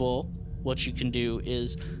possible, what you can do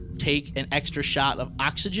is take an extra shot of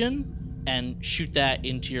oxygen and shoot that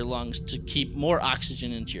into your lungs to keep more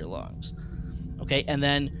oxygen into your lungs. Okay, and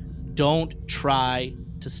then don't try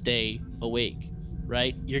to stay awake,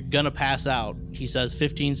 right? You're gonna pass out. He says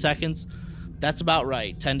 15 seconds. That's about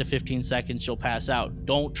right. 10 to 15 seconds, you'll pass out.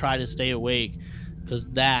 Don't try to stay awake, because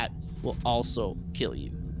that will also kill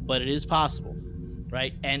you. But it is possible,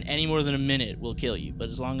 right? And any more than a minute will kill you. But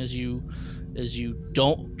as long as you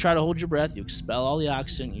don't try to hold your breath, you expel all the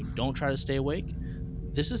oxygen, you don't try to stay awake,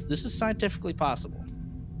 this is scientifically possible.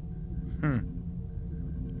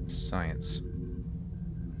 Science.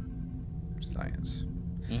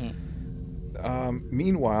 Mm-hmm.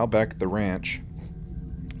 Meanwhile, back at the ranch,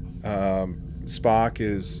 Spock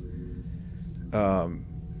is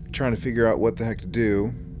trying to figure out what the heck to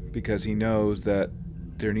do, because he knows that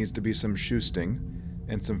there needs to be some shoosting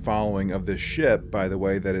and some following of this ship, by the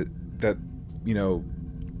way, that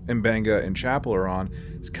M'Benga and Chapel are on,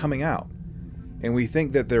 is coming out. And we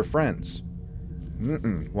think that they're friends.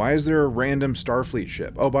 Why is there a random Starfleet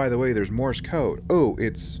ship? Oh, by the way, there's Morse code. Oh,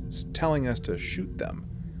 it's telling us to shoot them.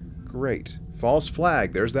 Great. False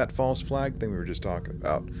flag. There's that false flag thing we were just talking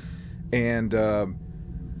about. And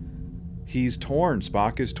he's torn.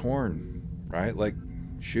 Spock is torn, right? Like,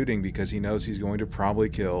 shooting, because he knows he's going to probably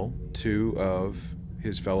kill two of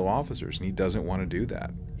his fellow officers, and he doesn't want to do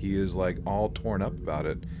that. He is, like, all torn up about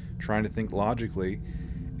it, trying to think logically.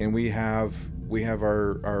 And we have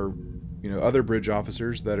our other bridge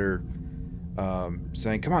officers that are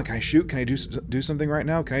saying, come on, can I shoot? Can I do something right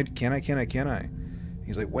now? Can I?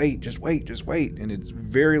 He's like, wait. And it's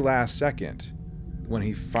very last second when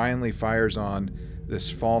he finally fires on this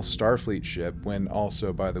false Starfleet ship, when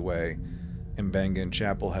also, by the way, M'Benga and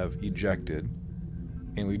Chapel have ejected,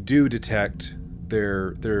 and we do detect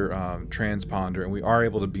their transponder, and we are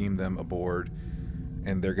able to beam them aboard,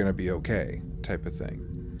 and they're going to be okay, type of thing.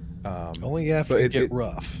 Only after it get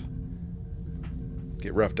rough.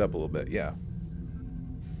 Get roughed up a little bit, yeah.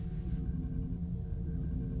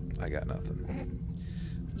 I got nothing.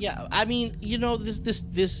 Yeah, I mean,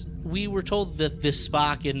 this we were told that this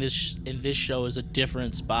Spock in this show is a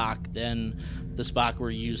different Spock than the Spock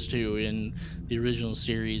we're used to in the original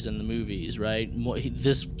series and the movies, right?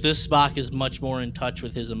 This Spock is much more in touch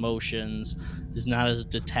with his emotions, is not as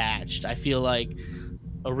detached. I feel like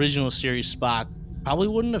original series Spock probably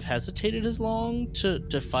wouldn't have hesitated as long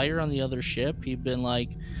to fire on the other ship. He'd been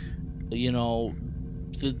like, we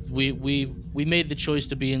made the choice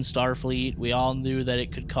to be in Starfleet. We all knew that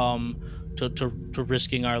it could come to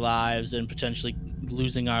risking our lives and potentially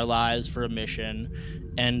losing our lives for a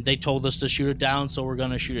mission, and they told us to shoot it down, so we're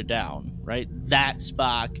going to shoot it down, right? That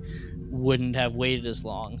Spock wouldn't have waited as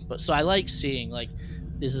long. But so I like seeing, like,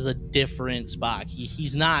 this is a different Spock.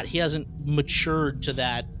 He hasn't matured to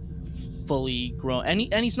that fully grown, and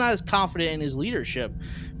he's not as confident in his leadership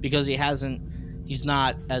because he's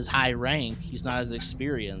not as high rank, he's not as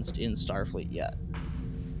experienced in Starfleet yet.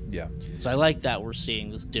 Yeah. So I like that we're seeing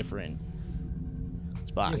this different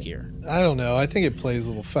Spock here. I don't know. I think it plays a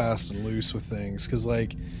little fast and loose with things because,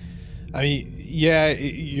 like, I mean, yeah,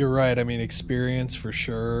 you're right. I mean, experience for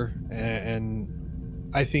sure, and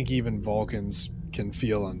I think even Vulcans can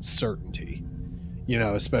feel uncertainty,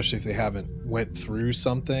 especially if they haven't went through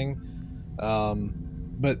something.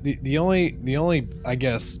 But the only I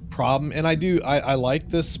guess problem, and I like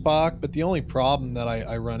this Spock, but the only problem that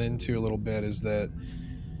I run into a little bit is that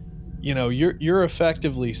you're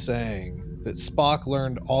effectively saying that Spock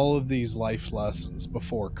learned all of these life lessons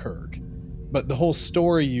before Kirk, but the whole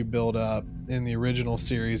story you build up in the original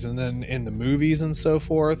series and then in the movies and so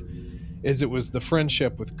forth is it was the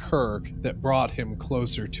friendship with Kirk that brought him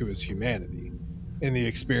closer to his humanity in the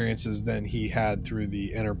experiences than he had through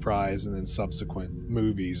the Enterprise and then subsequent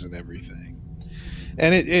movies and everything.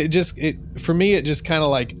 And it for me it just kind of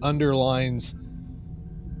like underlines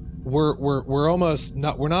we're almost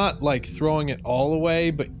not, we're not like throwing it all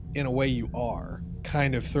away, but in a way you are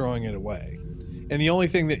kind of throwing it away. And the only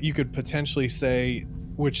thing that you could potentially say,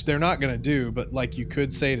 which they're not going to do, but like you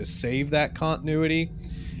could say to save that continuity,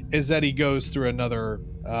 is that he goes through another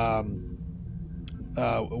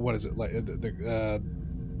what is it, like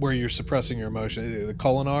where you're suppressing your emotion, the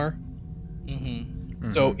Kolinar.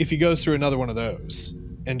 So if he goes through another one of those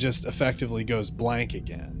and just effectively goes blank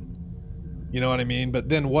again, you know what I mean? But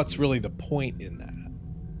then what's really the point in that?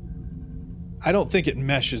 I don't think it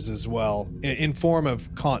meshes as well in form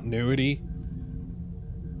of continuity.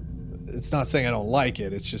 It's not saying I don't like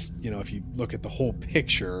it. It's just, if you look at the whole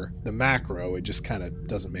picture, the macro, it just kind of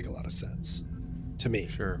doesn't make a lot of sense to me.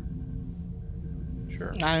 Sure.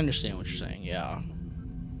 I understand what you're saying. Yeah.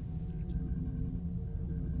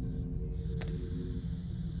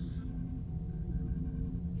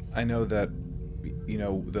 I know that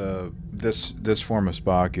this form of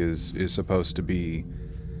Spock is supposed to be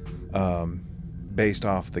based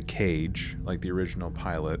off the Cage, like the original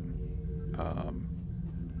pilot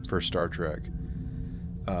for Star Trek,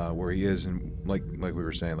 where he is in, like we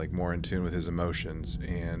were saying, like more in tune with his emotions.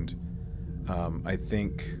 And I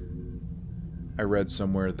think I read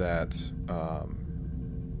somewhere that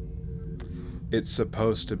it's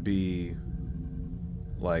supposed to be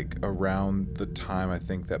like around the time I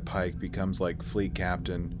think that Pike becomes like fleet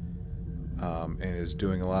captain, and is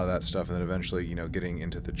doing a lot of that stuff, and then eventually, getting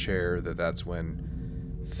into the chair, that's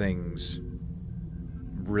when things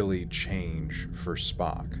really change for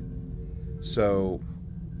Spock. So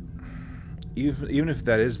even if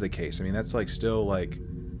that is the case, I mean, that's like still like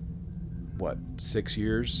what, 6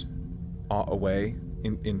 years away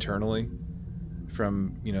internally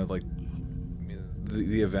from like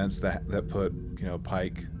the events that put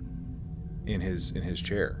Pike in his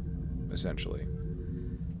chair, essentially.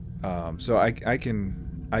 So I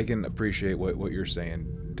can appreciate what you're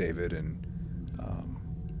saying, David, and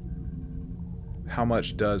how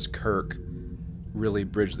much does Kirk really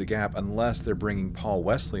bridge the gap, unless they're bringing Paul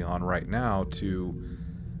Wesley on right now to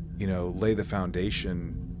lay the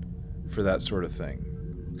foundation for that sort of thing.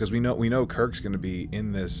 Because we know Kirk's going to be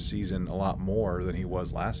in this season a lot more than he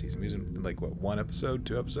was last season. He was in like what, 1 episode,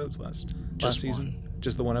 2 episodes last season?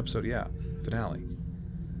 Just the 1 episode, yeah, finale.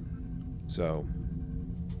 So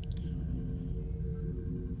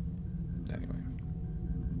anyway,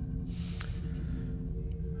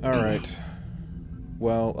 all right.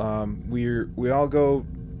 Well, we all go.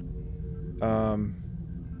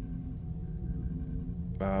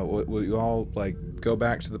 We all like go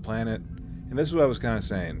back to the planet. And this is what I was kind of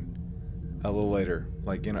saying a little later.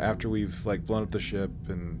 Like, after we've like blown up the ship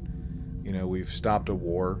and, we've stopped a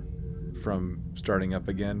war from starting up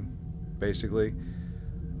again, basically,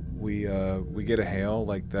 we get a hail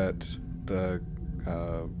like that the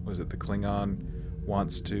was it the Klingon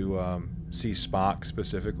wants to see Spock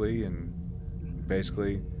specifically and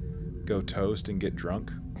basically go toast and get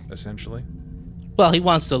drunk, essentially. Well, he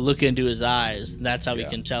wants to look into his eyes. That's how he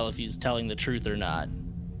can tell if he's telling the truth or not.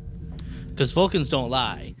 Because Vulcans don't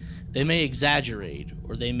lie. They may exaggerate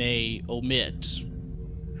or they may omit,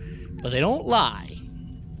 but they don't lie.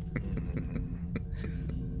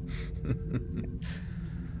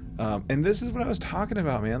 And this is what I was talking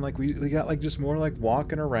about, man. Like we got like just more like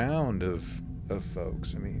walking around of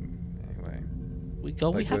folks. I mean, anyway.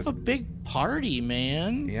 We have a big party,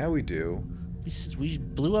 man. Yeah, we do. We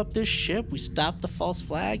blew up this ship. We stopped the false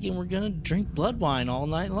flag, and we're gonna drink blood wine all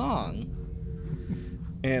night long.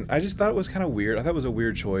 And I just thought it was kind of weird. I thought it was a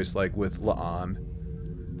weird choice, like with La'an.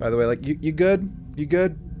 By the way, like you good? You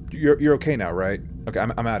good? You're okay now, right? Okay,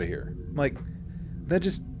 I'm out of here. Like, that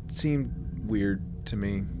just seemed weird to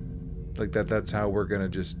me. Like, that's how we're going to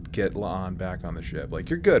just get La'an back on the ship. Like,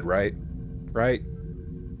 you're good, right? Right?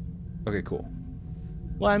 Okay, cool.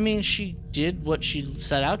 Well, I mean, she did what she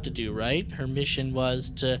set out to do, right? Her mission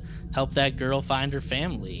was to help that girl find her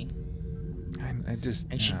family.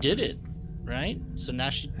 And she did it, right? So now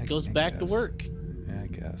she goes back to work. Yeah, I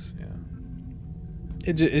guess, yeah.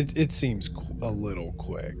 It seems a little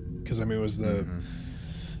quick, because I mean, it was the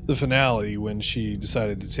finale when she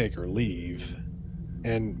decided to take her leave,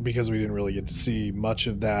 and because we didn't really get to see much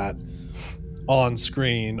of that on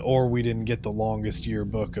screen, or we didn't get the longest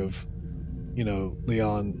yearbook of,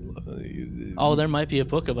 Leon. Oh, there might be a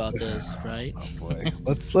book about this, right? Oh boy,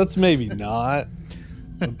 let's maybe not.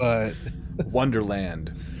 But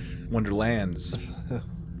Wonderlands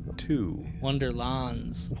 2.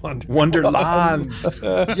 Wonderlands.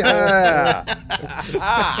 Yeah.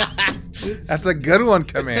 That's a good one,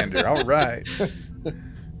 Commander. All right.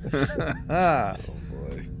 Oh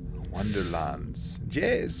boy. Wonderlands.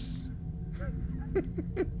 Yes.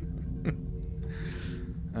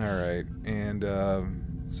 All right. And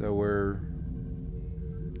so we're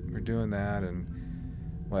doing that, and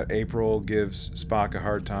April gives Spock a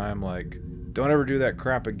hard time, like, don't ever do that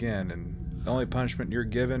crap again, and the only punishment you're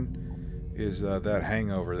given is that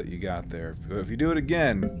hangover that you got there. But if you do it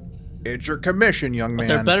again, it's your commission, young man.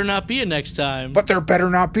 But there better not be a next time.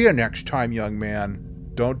 Young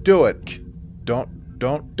man. Don't do it.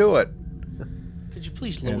 Don't do it. Could you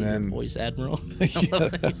please lower your voice, Admiral?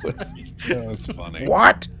 That was funny.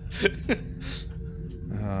 What?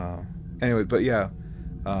 Anyway, but yeah.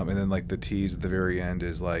 And then, like, the tease at the very end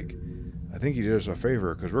is like, I think you did us a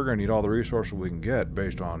favor because we're going to need all the resources we can get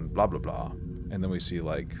based on blah, blah, blah. And then we see,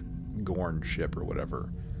 like, Gorn's ship or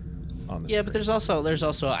whatever on the screen. But there's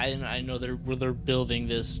also I know they're building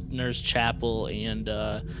this Nurse Chapel and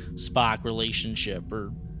Spock relationship,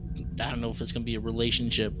 or I don't know if it's going to be a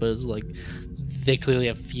relationship, but it's like they clearly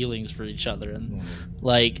have feelings for each other. And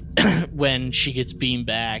like when she gets beamed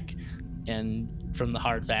back and from the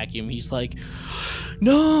hard vacuum, he's like,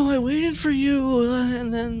 no, I waited for you.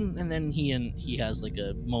 And then he has like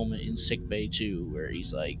a moment in sickbay too, where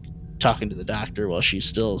he's like talking to the doctor while she's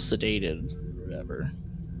still sedated or whatever.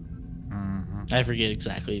 I forget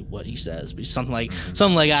exactly what he says, but something like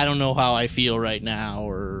I don't know how I feel right now,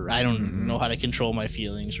 or I don't know how to control my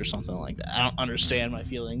feelings, or something like that. I don't understand my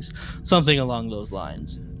feelings, something along those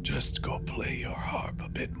lines. Just go play your harp a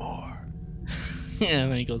bit more.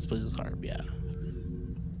 And then he goes to play his harp, yeah.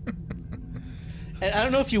 And I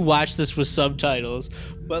don't know if you watch this with subtitles,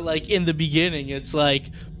 but like in the beginning, it's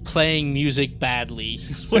like playing music badly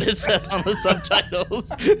is what it says on the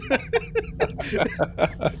subtitles.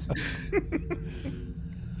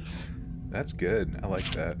 That's good. I like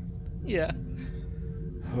that. Yeah.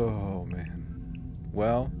 Oh, man.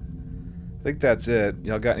 Well, I think that's it.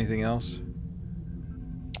 Y'all got anything else?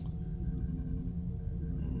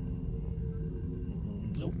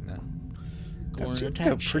 Nope. No. That seems like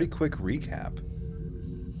a pretty quick recap.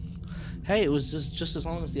 Hey, it was just as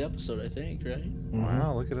long as the episode, I think, right?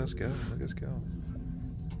 Wow, look at us go. Look at us go.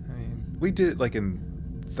 I mean, we did it like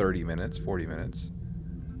in 30 minutes, 40 minutes.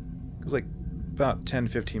 It was like about 10,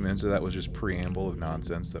 15 minutes of that was just preamble of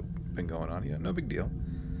nonsense that's been going on. Yeah, no big deal.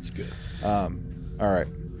 It's good. All right.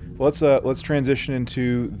 Well, let's transition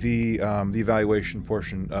into the evaluation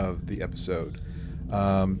portion of the episode.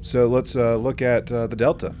 So let's look at the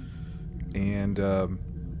Delta and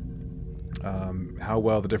how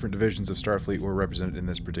well the different divisions of Starfleet were represented in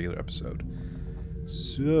this particular episode.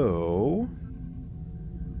 So,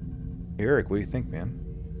 Eric, what do you think, man?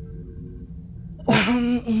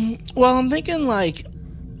 Well, I'm thinking like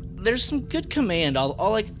there's some good command. I'll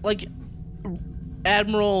like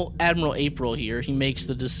Admiral April here. He makes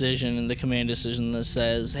the decision, and the command decision that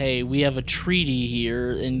says, "Hey, we have a treaty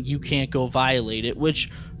here, and you can't go violate it." Which,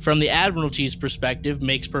 from the Admiralty's perspective,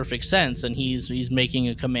 makes perfect sense. And he's making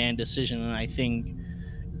a command decision, and I think,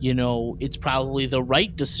 it's probably the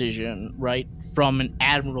right decision, right, from an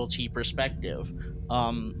Admiralty perspective.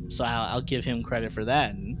 So I'll give him credit for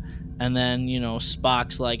that. And then,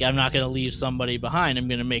 Spock's like, I'm not going to leave somebody behind. I'm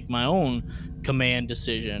going to make my own command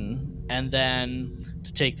decision, and then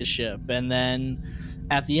to take the ship. And then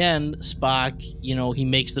at the end, Spock, he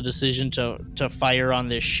makes the decision to fire on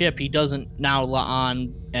this ship. He doesn't now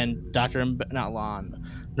La'an and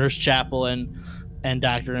Nurse Chapel and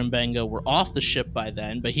Dr. Mbenga were off the ship by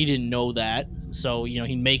then, but he didn't know that. So,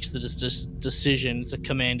 he makes the decision. It's a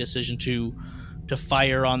command decision to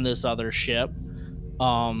fire on this other ship.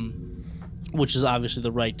 Which is obviously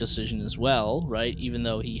the right decision as well, right? Even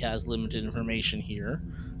though he has limited information here.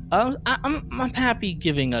 I'm happy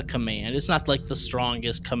giving a command. It's not like the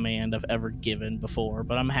strongest command I've ever given before,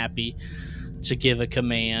 but I'm happy to give a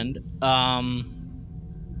command. Are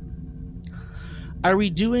we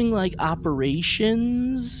doing like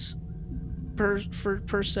operations per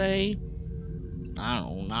se? I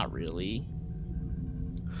don't know, not really.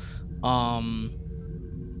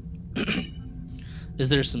 Is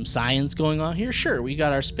there some science going on here? Sure, we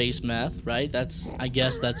got our space meth, right? I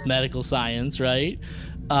guess that's medical science, right?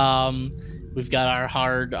 We've got our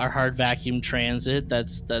hard vacuum transit.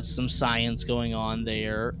 That's some science going on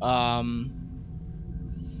there. I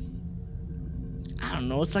don't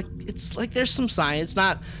know. It's like there's some science.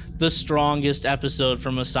 Not the strongest episode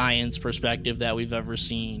from a science perspective that we've ever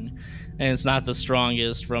seen, and it's not the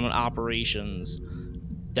strongest from an operations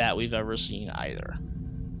that we've ever seen either.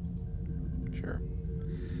 Sure.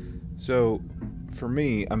 So, for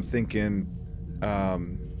me, I'm thinking,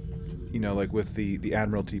 like with the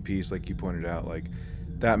Admiralty piece, like you pointed out, like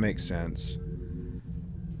that makes sense.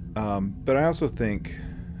 But I also think,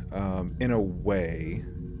 in a way,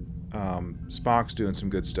 Spock's doing some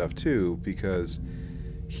good stuff too, because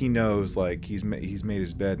he knows like he's made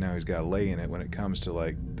his bed, now he's got to lay in it. When it comes to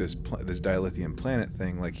like this dilithium planet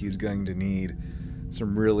thing, like he's going to need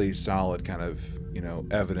some really solid kind of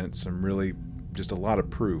evidence, some really just a lot of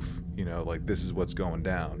proof, like this is what's going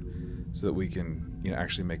down, so that we can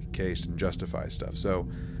actually make a case and justify stuff. So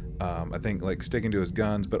I think like sticking to his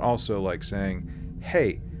guns, but also like saying,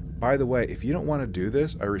 hey, by the way, if you don't want to do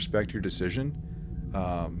this, I respect your decision,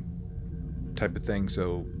 type of thing.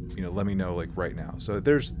 So let me know like right now. So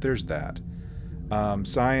there's that.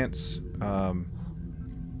 Science,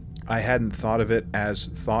 I hadn't thought of it as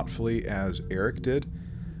thoughtfully as Eric did,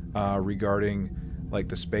 regarding like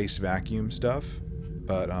the space vacuum stuff,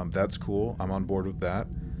 but that's cool. I'm on board with that.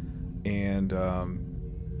 And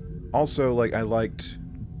also like I liked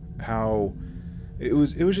how it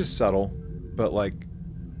was just subtle, but like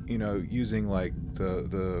using like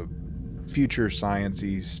the future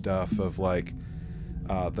sciencey stuff of like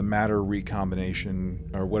the matter recombination,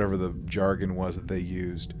 or whatever the jargon was that they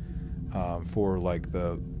used, for like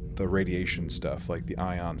the radiation stuff, like the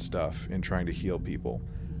ion stuff, in trying to heal people.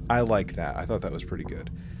 I like that. I thought that was pretty good.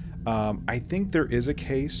 I think there is a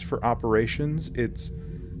case for operations. It's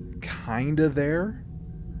kind of there,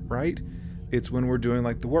 right? It's when we're doing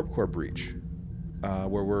like the warp core breach,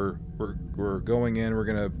 where we're going in, we're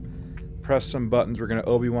gonna press some buttons, we're gonna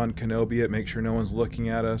Obi-Wan Kenobi it, make sure no one's looking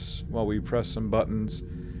at us while we press some buttons.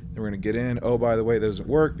 Then we're gonna get in. Oh, by the way, that doesn't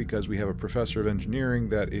work because we have a professor of engineering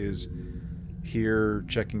that is here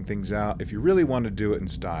checking things out. If you really want to do it in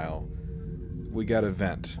style, we got to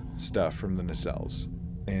vent stuff from the nacelles,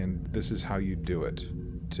 and this is how you do it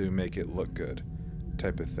to make it look good,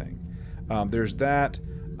 type of thing. There's that.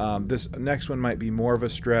 This next one might be more of a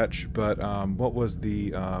stretch, but what was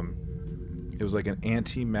the it was like an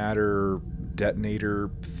antimatter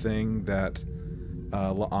detonator thing that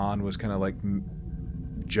La'an was kind of like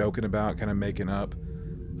joking about, kind of making up,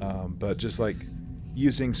 but just like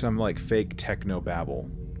using some like fake techno babble.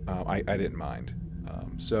 I didn't mind.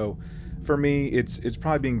 So for me, it's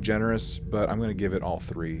probably being generous, but I'm going to give it all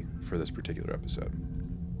 3 for this particular episode.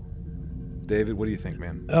 David, what do you think,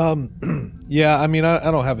 man? Yeah, I mean,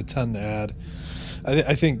 I don't have a ton to add.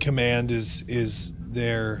 I think command is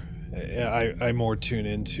there. I more tune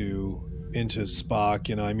into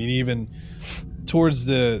Spock. I mean, even towards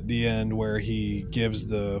the end where he gives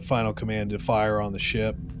the final command to fire on the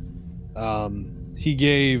ship, he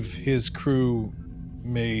gave his crew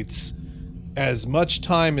mates as much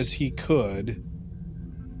time as he could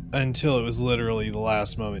until it was literally the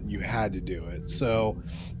last moment you had to do it. So,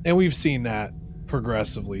 and we've seen that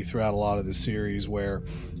progressively throughout a lot of the series where,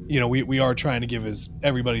 we are trying to give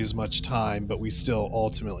everybody as much time, but we still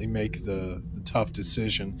ultimately make the tough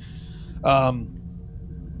decision.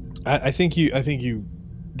 I think you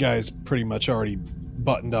guys pretty much already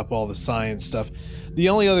buttoned up all the science stuff. The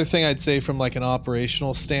only other thing I'd say from like an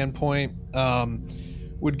operational standpoint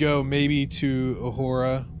would go maybe to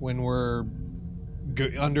Uhura when we're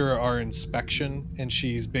under our inspection, and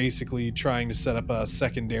she's basically trying to set up a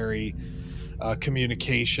secondary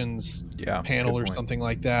communications panel or something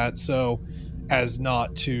like that, so as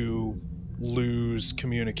not to lose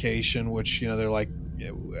communication, which they're like,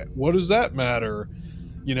 what does that matter?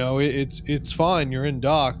 It's fine, you're in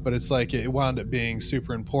dock, but it's like it wound up being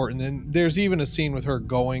super important. And there's even a scene with her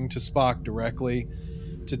going to Spock directly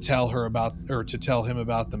to tell him about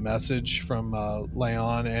the message from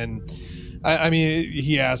Leon. And I mean,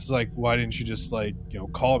 he asks like, why didn't you just like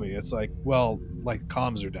call me? It's like, well, like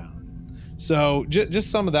comms are down. So just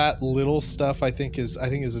some of that little stuff I think is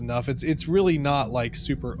enough. It's really not like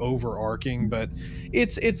super overarching, but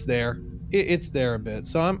it's there. It's there a bit.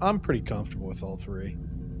 So I'm pretty comfortable with all three.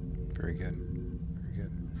 Very good. Very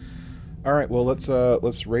good. All right, well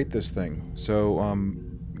let's rate this thing. So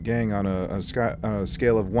gang, on a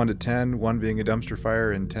scale of 1 to 10, 1 being a dumpster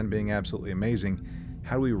fire and 10 being absolutely amazing,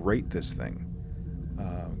 how do we rate this thing?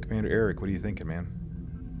 Commander Eric, what are you thinking, man?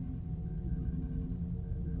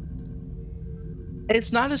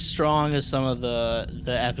 It's not as strong as some of the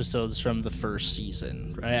episodes from the first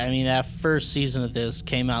season, right? I mean, that first season of this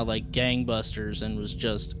came out like gangbusters and was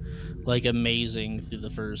just like amazing through the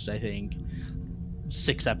first, I think,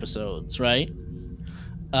 6 episodes, right?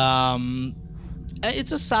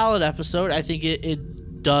 It's a solid episode. I think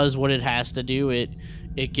it does what it has to do.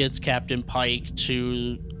 It gets Captain Pike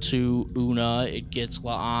to Una. It gets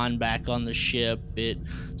La'an back on the ship. It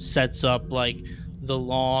sets up like the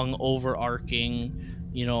long overarching,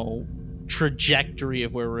 trajectory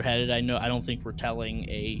of where we're headed. I don't think we're telling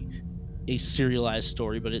a serialized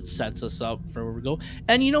story, but it sets us up for where we go.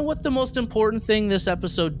 And you know what the most important thing this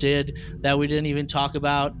episode did that we didn't even talk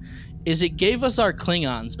about is it gave us our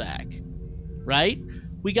Klingons back, right?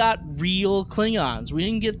 We got real Klingons. We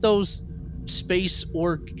didn't get those space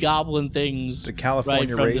orc goblin things, the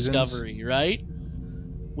California from raisins. Discovery, right?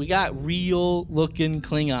 We got real looking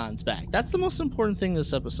Klingons back. That's the most important thing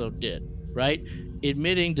this episode did, right?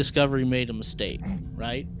 Admitting Discovery made a mistake,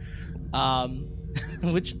 right?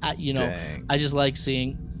 Which I just like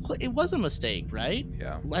seeing. It was a mistake, right?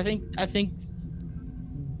 Yeah. I think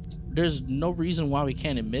there's no reason why we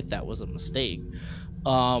can't admit that was a mistake.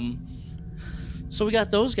 So we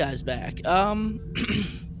got those guys back.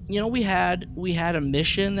 We had a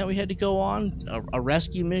mission that we had to go on, a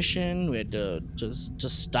rescue mission. We had to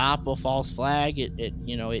stop a false flag.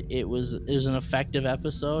 It was an effective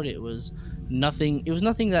episode. It was nothing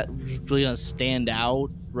that was really gonna stand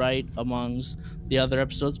out, right, amongst the other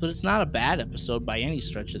episodes, but it's not a bad episode by any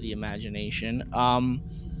stretch of the imagination.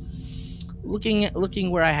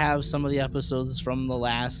 Looking where I have some of the episodes from the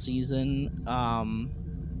last season,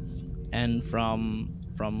 and from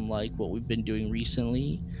like what we've been doing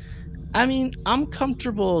recently, I mean, I'm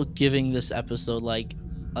comfortable giving this episode like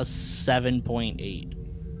a 7.8.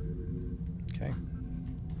 Okay.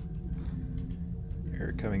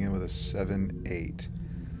 Eric coming in with a 7.8.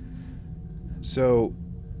 So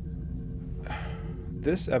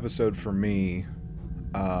this episode for me,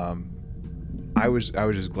 I was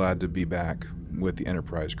just glad to be back with the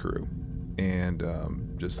Enterprise crew, and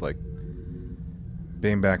just like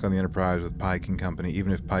being back on the Enterprise with Pike and company,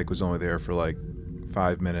 even if Pike was only there for like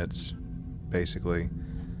 5 minutes, basically.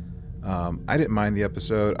 I didn't mind the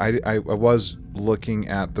episode. I was looking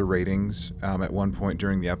at the ratings at one point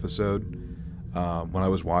during the episode when I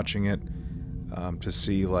was watching it, to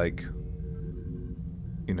see like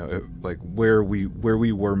where we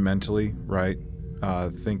were mentally, right?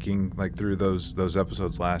 Thinking like through those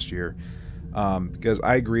episodes last year, because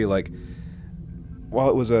I agree, like while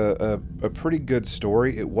it was a pretty good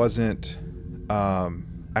story, it wasn't. I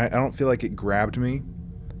don't feel like it grabbed me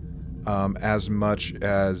as much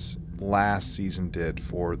as last season did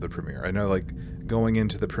for the premiere. I know, like, going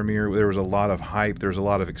into the premiere, there was a lot of hype, there was a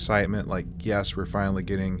lot of excitement, like, yes, we're finally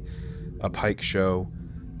getting a Pike show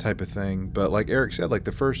type of thing. But like Eric said, like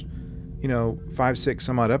the first 5, 6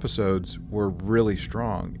 some odd episodes were really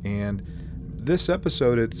strong, and this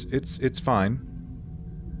episode it's fine.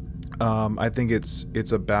 I think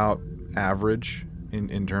it's about average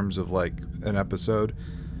in terms of like an episode.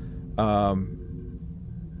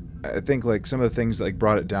 I think like some of the things that like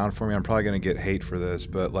brought it down for me, I'm probably going to get hate for this,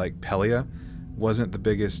 but like Pelia, wasn't the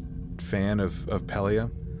biggest fan of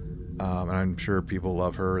Pelia. And I'm sure people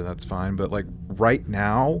love her, and that's fine. But like right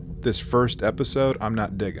now, this first episode, I'm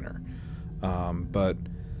not digging her. But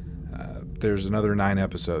there's another 9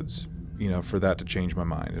 episodes, for that to change my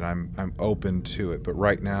mind, and I'm open to it. But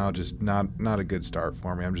right now, just not a good start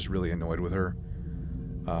for me. I'm just really annoyed with her.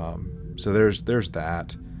 So there's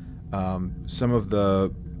that. Some of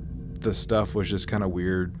the stuff was just kind of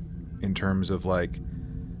weird in terms of like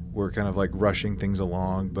we're kind of like rushing things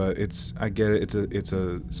along, but I get it. It's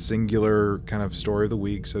a singular kind of story of the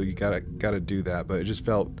week, so you gotta do that. But it just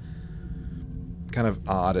felt kind of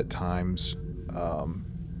odd at times,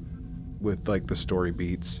 with like the story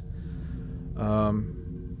beats.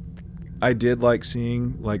 I did like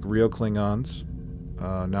seeing like real Klingons,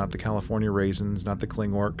 not the California raisins, not the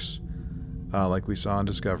Klingorks, like we saw in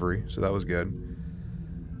Discovery. So that was good.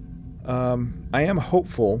 I am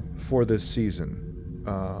hopeful for this season.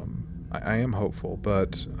 I am hopeful,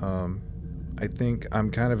 but I think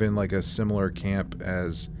I'm kind of in like a similar camp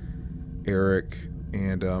as Eric,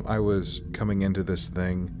 and I was coming into this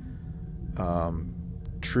thing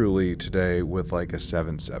truly today with like a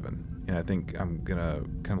 7-7, and I think I'm gonna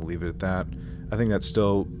kind of leave it at that. I think that's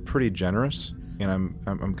still pretty generous, and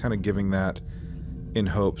I'm kind of giving that in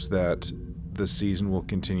hopes that the season will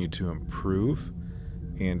continue to improve,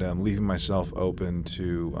 and leaving myself open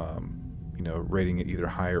to rating it either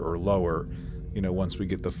higher or lower. Once we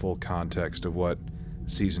get the full context of what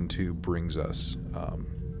season 2 brings us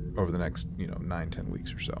over the next 9-10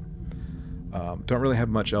 weeks or so. Don't really have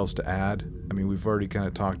much else to add. I mean, we've already kind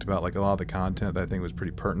of talked about like a lot of the content that I think was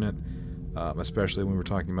pretty pertinent, especially when we're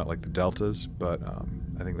talking about like the deltas. But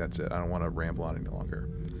I think that's it. I don't want to ramble on any longer.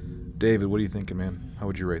 David, what are you thinking, man? How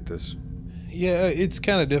would you rate this? Yeah, it's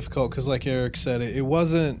kind of difficult because, like Eric said, it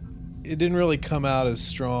didn't really come out as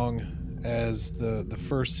strong as the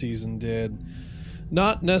first season did.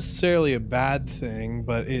 Not necessarily a bad thing,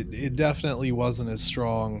 but it definitely wasn't as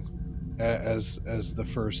strong as the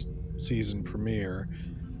first season premiere.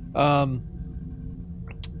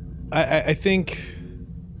 I think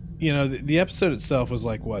the episode itself was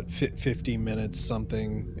like what 50 minutes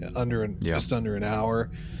something, just under an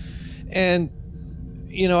hour, and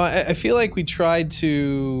I feel like we tried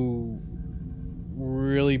to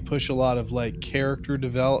really push a lot of like character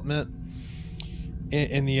development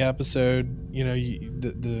in the episode.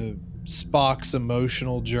 The Spock's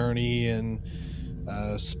emotional journey, and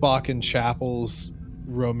Spock and Chapel's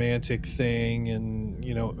romantic thing, and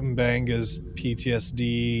Mbanga's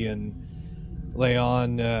PTSD, and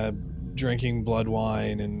Leon drinking blood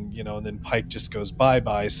wine, and and then Pike just goes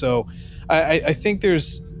bye-bye. So I think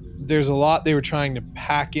there's a lot they were trying to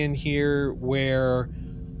pack in here, where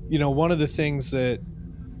one of the things that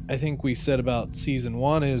I think we said about season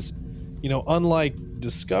 1 is unlike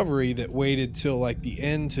Discovery that waited till like the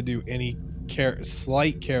end to do any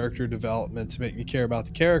slight character development to make me care about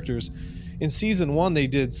the characters, in season 1 they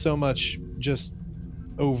did so much just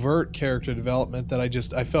overt character development that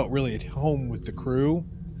I felt really at home with the crew.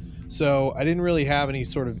 So I didn't really have any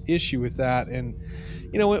sort of issue with that. And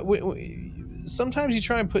sometimes you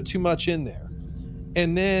try and put too much in there,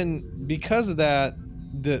 and then because of that,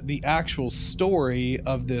 the actual story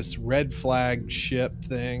of this red flag ship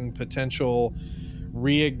thing, potential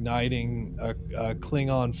reigniting a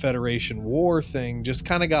Klingon Federation war thing, just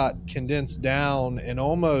kind of got condensed down and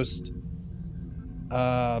almost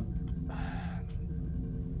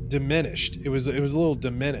diminished. It was a little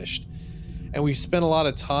diminished, and we spent a lot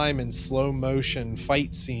of time in slow motion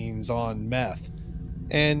fight scenes on meth.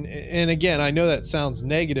 And again, I know that sounds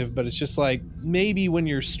negative, but it's just like, maybe when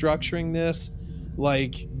you're structuring this,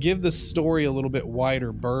 like, give the story a little bit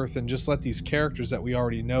wider berth and just let these characters that we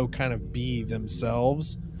already know kind of be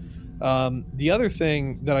themselves. The other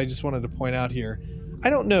thing that I just wanted to point out here, I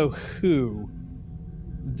don't know who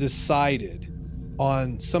decided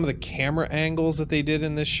on some of the camera angles that they did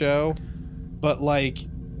in this show, but like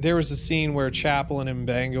there was a scene where Chapel and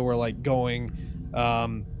M'Benga were like going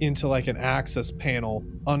into like an access panel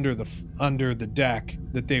under the deck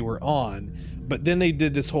that they were on, but then they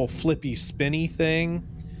did this whole flippy spinny thing.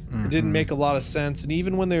 It didn't make a lot of sense. And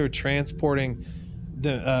even when they were transporting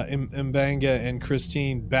the M'Benga and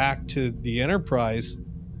Christine back to the Enterprise,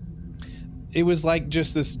 it was like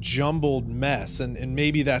just this jumbled mess, and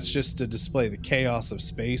maybe that's just to display the chaos of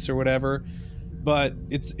space or whatever, but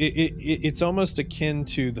it's almost akin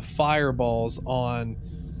to the fireballs on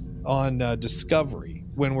Discovery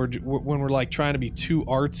when we're like trying to be too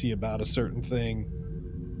artsy about a certain thing,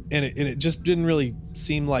 and it just didn't really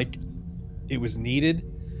seem like it was needed.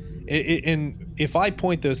 And if I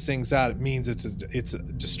point those things out, it means it's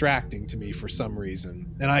distracting to me for some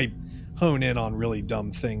reason, and I hone in on really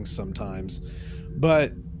dumb things sometimes.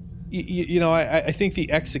 But I think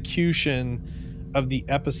the execution of the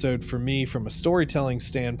episode for me from a storytelling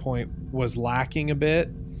standpoint was lacking a bit.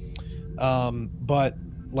 But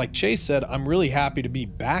like Chase said, I'm really happy to be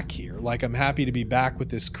back here. Like, I'm happy to be back with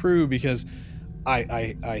this crew, because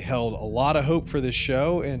I held a lot of hope for this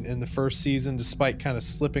show, and in the first season, despite kind of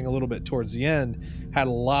slipping a little bit towards the end, had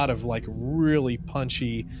a lot of like really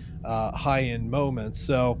punchy high-end moments.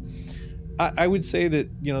 So I would say that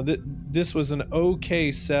this was an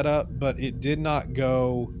okay setup, but it did not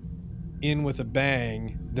go in with a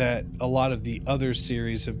bang that a lot of the other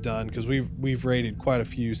series have done, because we've rated quite a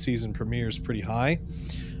few season premieres pretty high.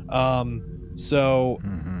 I'm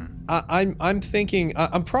thinking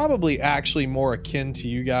I'm probably actually more akin to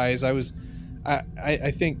you guys.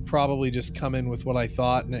 I think probably just come in with what I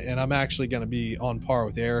thought, and I'm actually going to be on par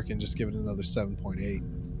with Eric and just give it another 7.8.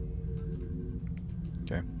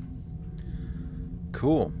 Okay.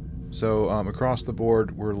 Cool. So across the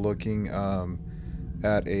board, we're looking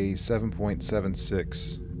at a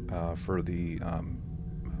 7.76 for the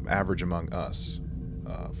average among us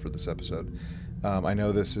for this episode. I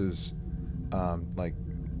know this is like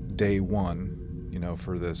day one,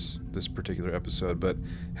 for this particular episode, but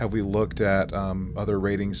have we looked at other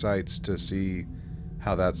rating sites to see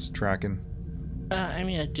how that's tracking? I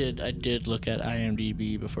mean, I did look at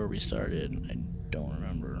IMDb before we started. I don't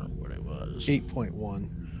remember what it was. 8.1.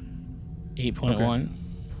 8.1? Okay.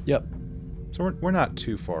 Yep. So we're not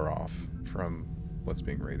too far off from what's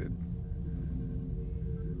being rated.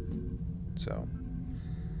 So,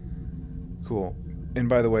 cool. And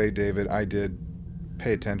by the way, David, I did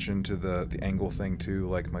pay attention to the angle thing too.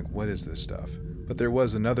 Like, what is this stuff? But there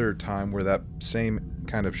was another time where that same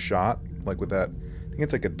kind of shot, like with that, I think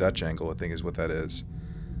it's like a Dutch angle, I think is what that is,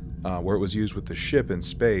 where it was used with the ship in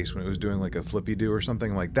space when it was doing like a flippy-do or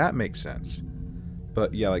something. Like, that makes sense.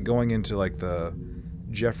 But yeah, like going into like the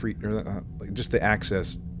Jeffrey, or like just the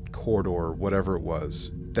access corridor, whatever it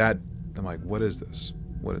was, that I'm like, what is this?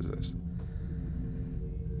 What is this?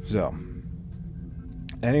 So,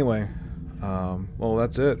 anyway, well,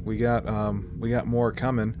 that's it. We got more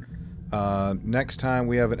coming. Next time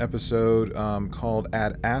we have an episode called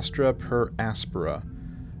Ad Astra per Aspera,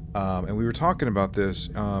 and we were talking about this.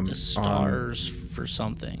 The stars for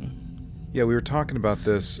something. Yeah, we were talking about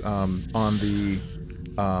this on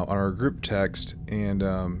our group text, and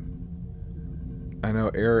I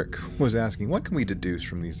know Eric was asking, what can we deduce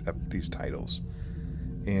from these titles?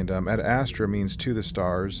 And Ad Astra means to the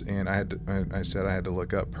stars, and I said I had to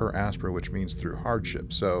look up per aspera, which means through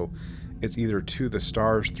hardship. So it's either to the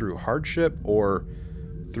stars through hardship or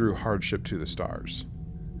through hardship to the stars.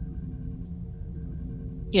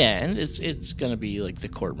 Yeah, and it's gonna be like the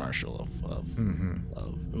court martial of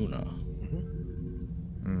Una.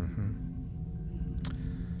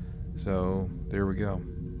 So there we go.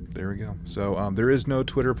 So there is no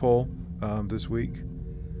Twitter poll this week.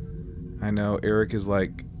 I know Eric is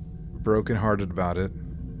like brokenhearted about it.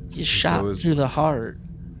 You shot through the heart.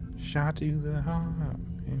 Shot through the heart,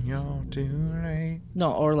 and you're too late.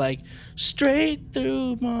 No, or like straight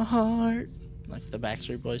through my heart, like the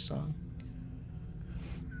Backstreet Boys song.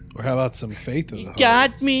 Or how about some Faith in the Heart?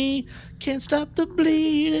 Got me, can't stop the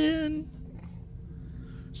bleeding.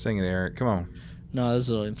 Sing it, Eric. Come on. No, those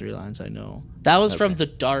are the only 3 lines I know. That was from the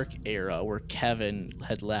dark era where Kevin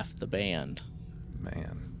had left the band.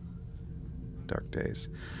 Man. Dark days.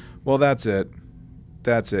 Well, that's it,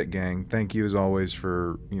 gang. Thank you as always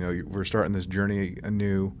for we're starting this journey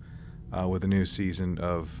anew with a new season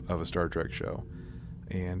of a Star Trek show,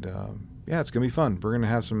 and yeah, it's gonna be fun. We're gonna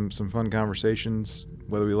have some fun conversations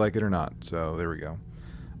whether we like it or not. So there we go.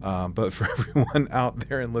 But for everyone out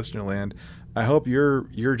there in listener land, I hope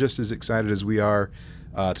you're just as excited as we are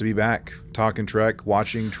to be back talking Trek,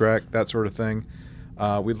 watching Trek, that sort of thing.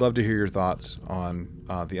 We'd love to hear your thoughts on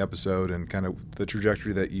the episode and kind of the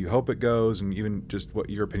trajectory that you hope it goes, and even just what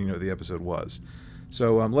your opinion of the episode was.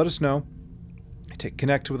 So let us know.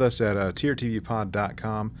 Connect with us at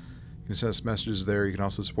trtvpod.com. You can send us messages there. You can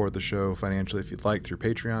also support the show financially if you'd like through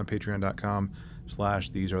Patreon,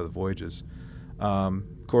 patreon.com/thesearethevoyages.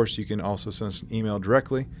 Of course, you can also send us an email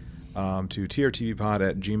directly to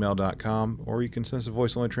trtvpod@gmail.com, or you can send us a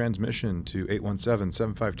voice-only transmission to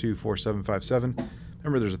 817-752-4757.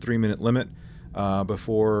 Remember, there's a 3-minute limit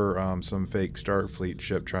before some fake Starfleet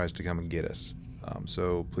ship tries to come and get us.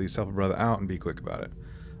 So please help a brother out and be quick about it.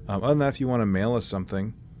 Other than that, if you want to mail us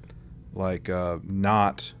something, like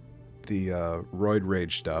not the roid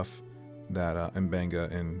rage stuff that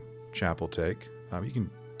Mbenga and Chapel take, you can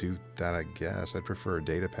do that, I guess. I'd prefer a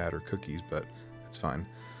data pad or cookies, but that's fine.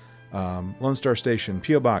 Lone Star Station,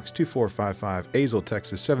 P.O. Box 2455, Azle,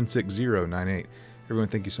 Texas 76098. Everyone,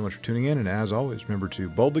 thank you so much for tuning in, and as always, remember to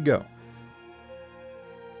boldly go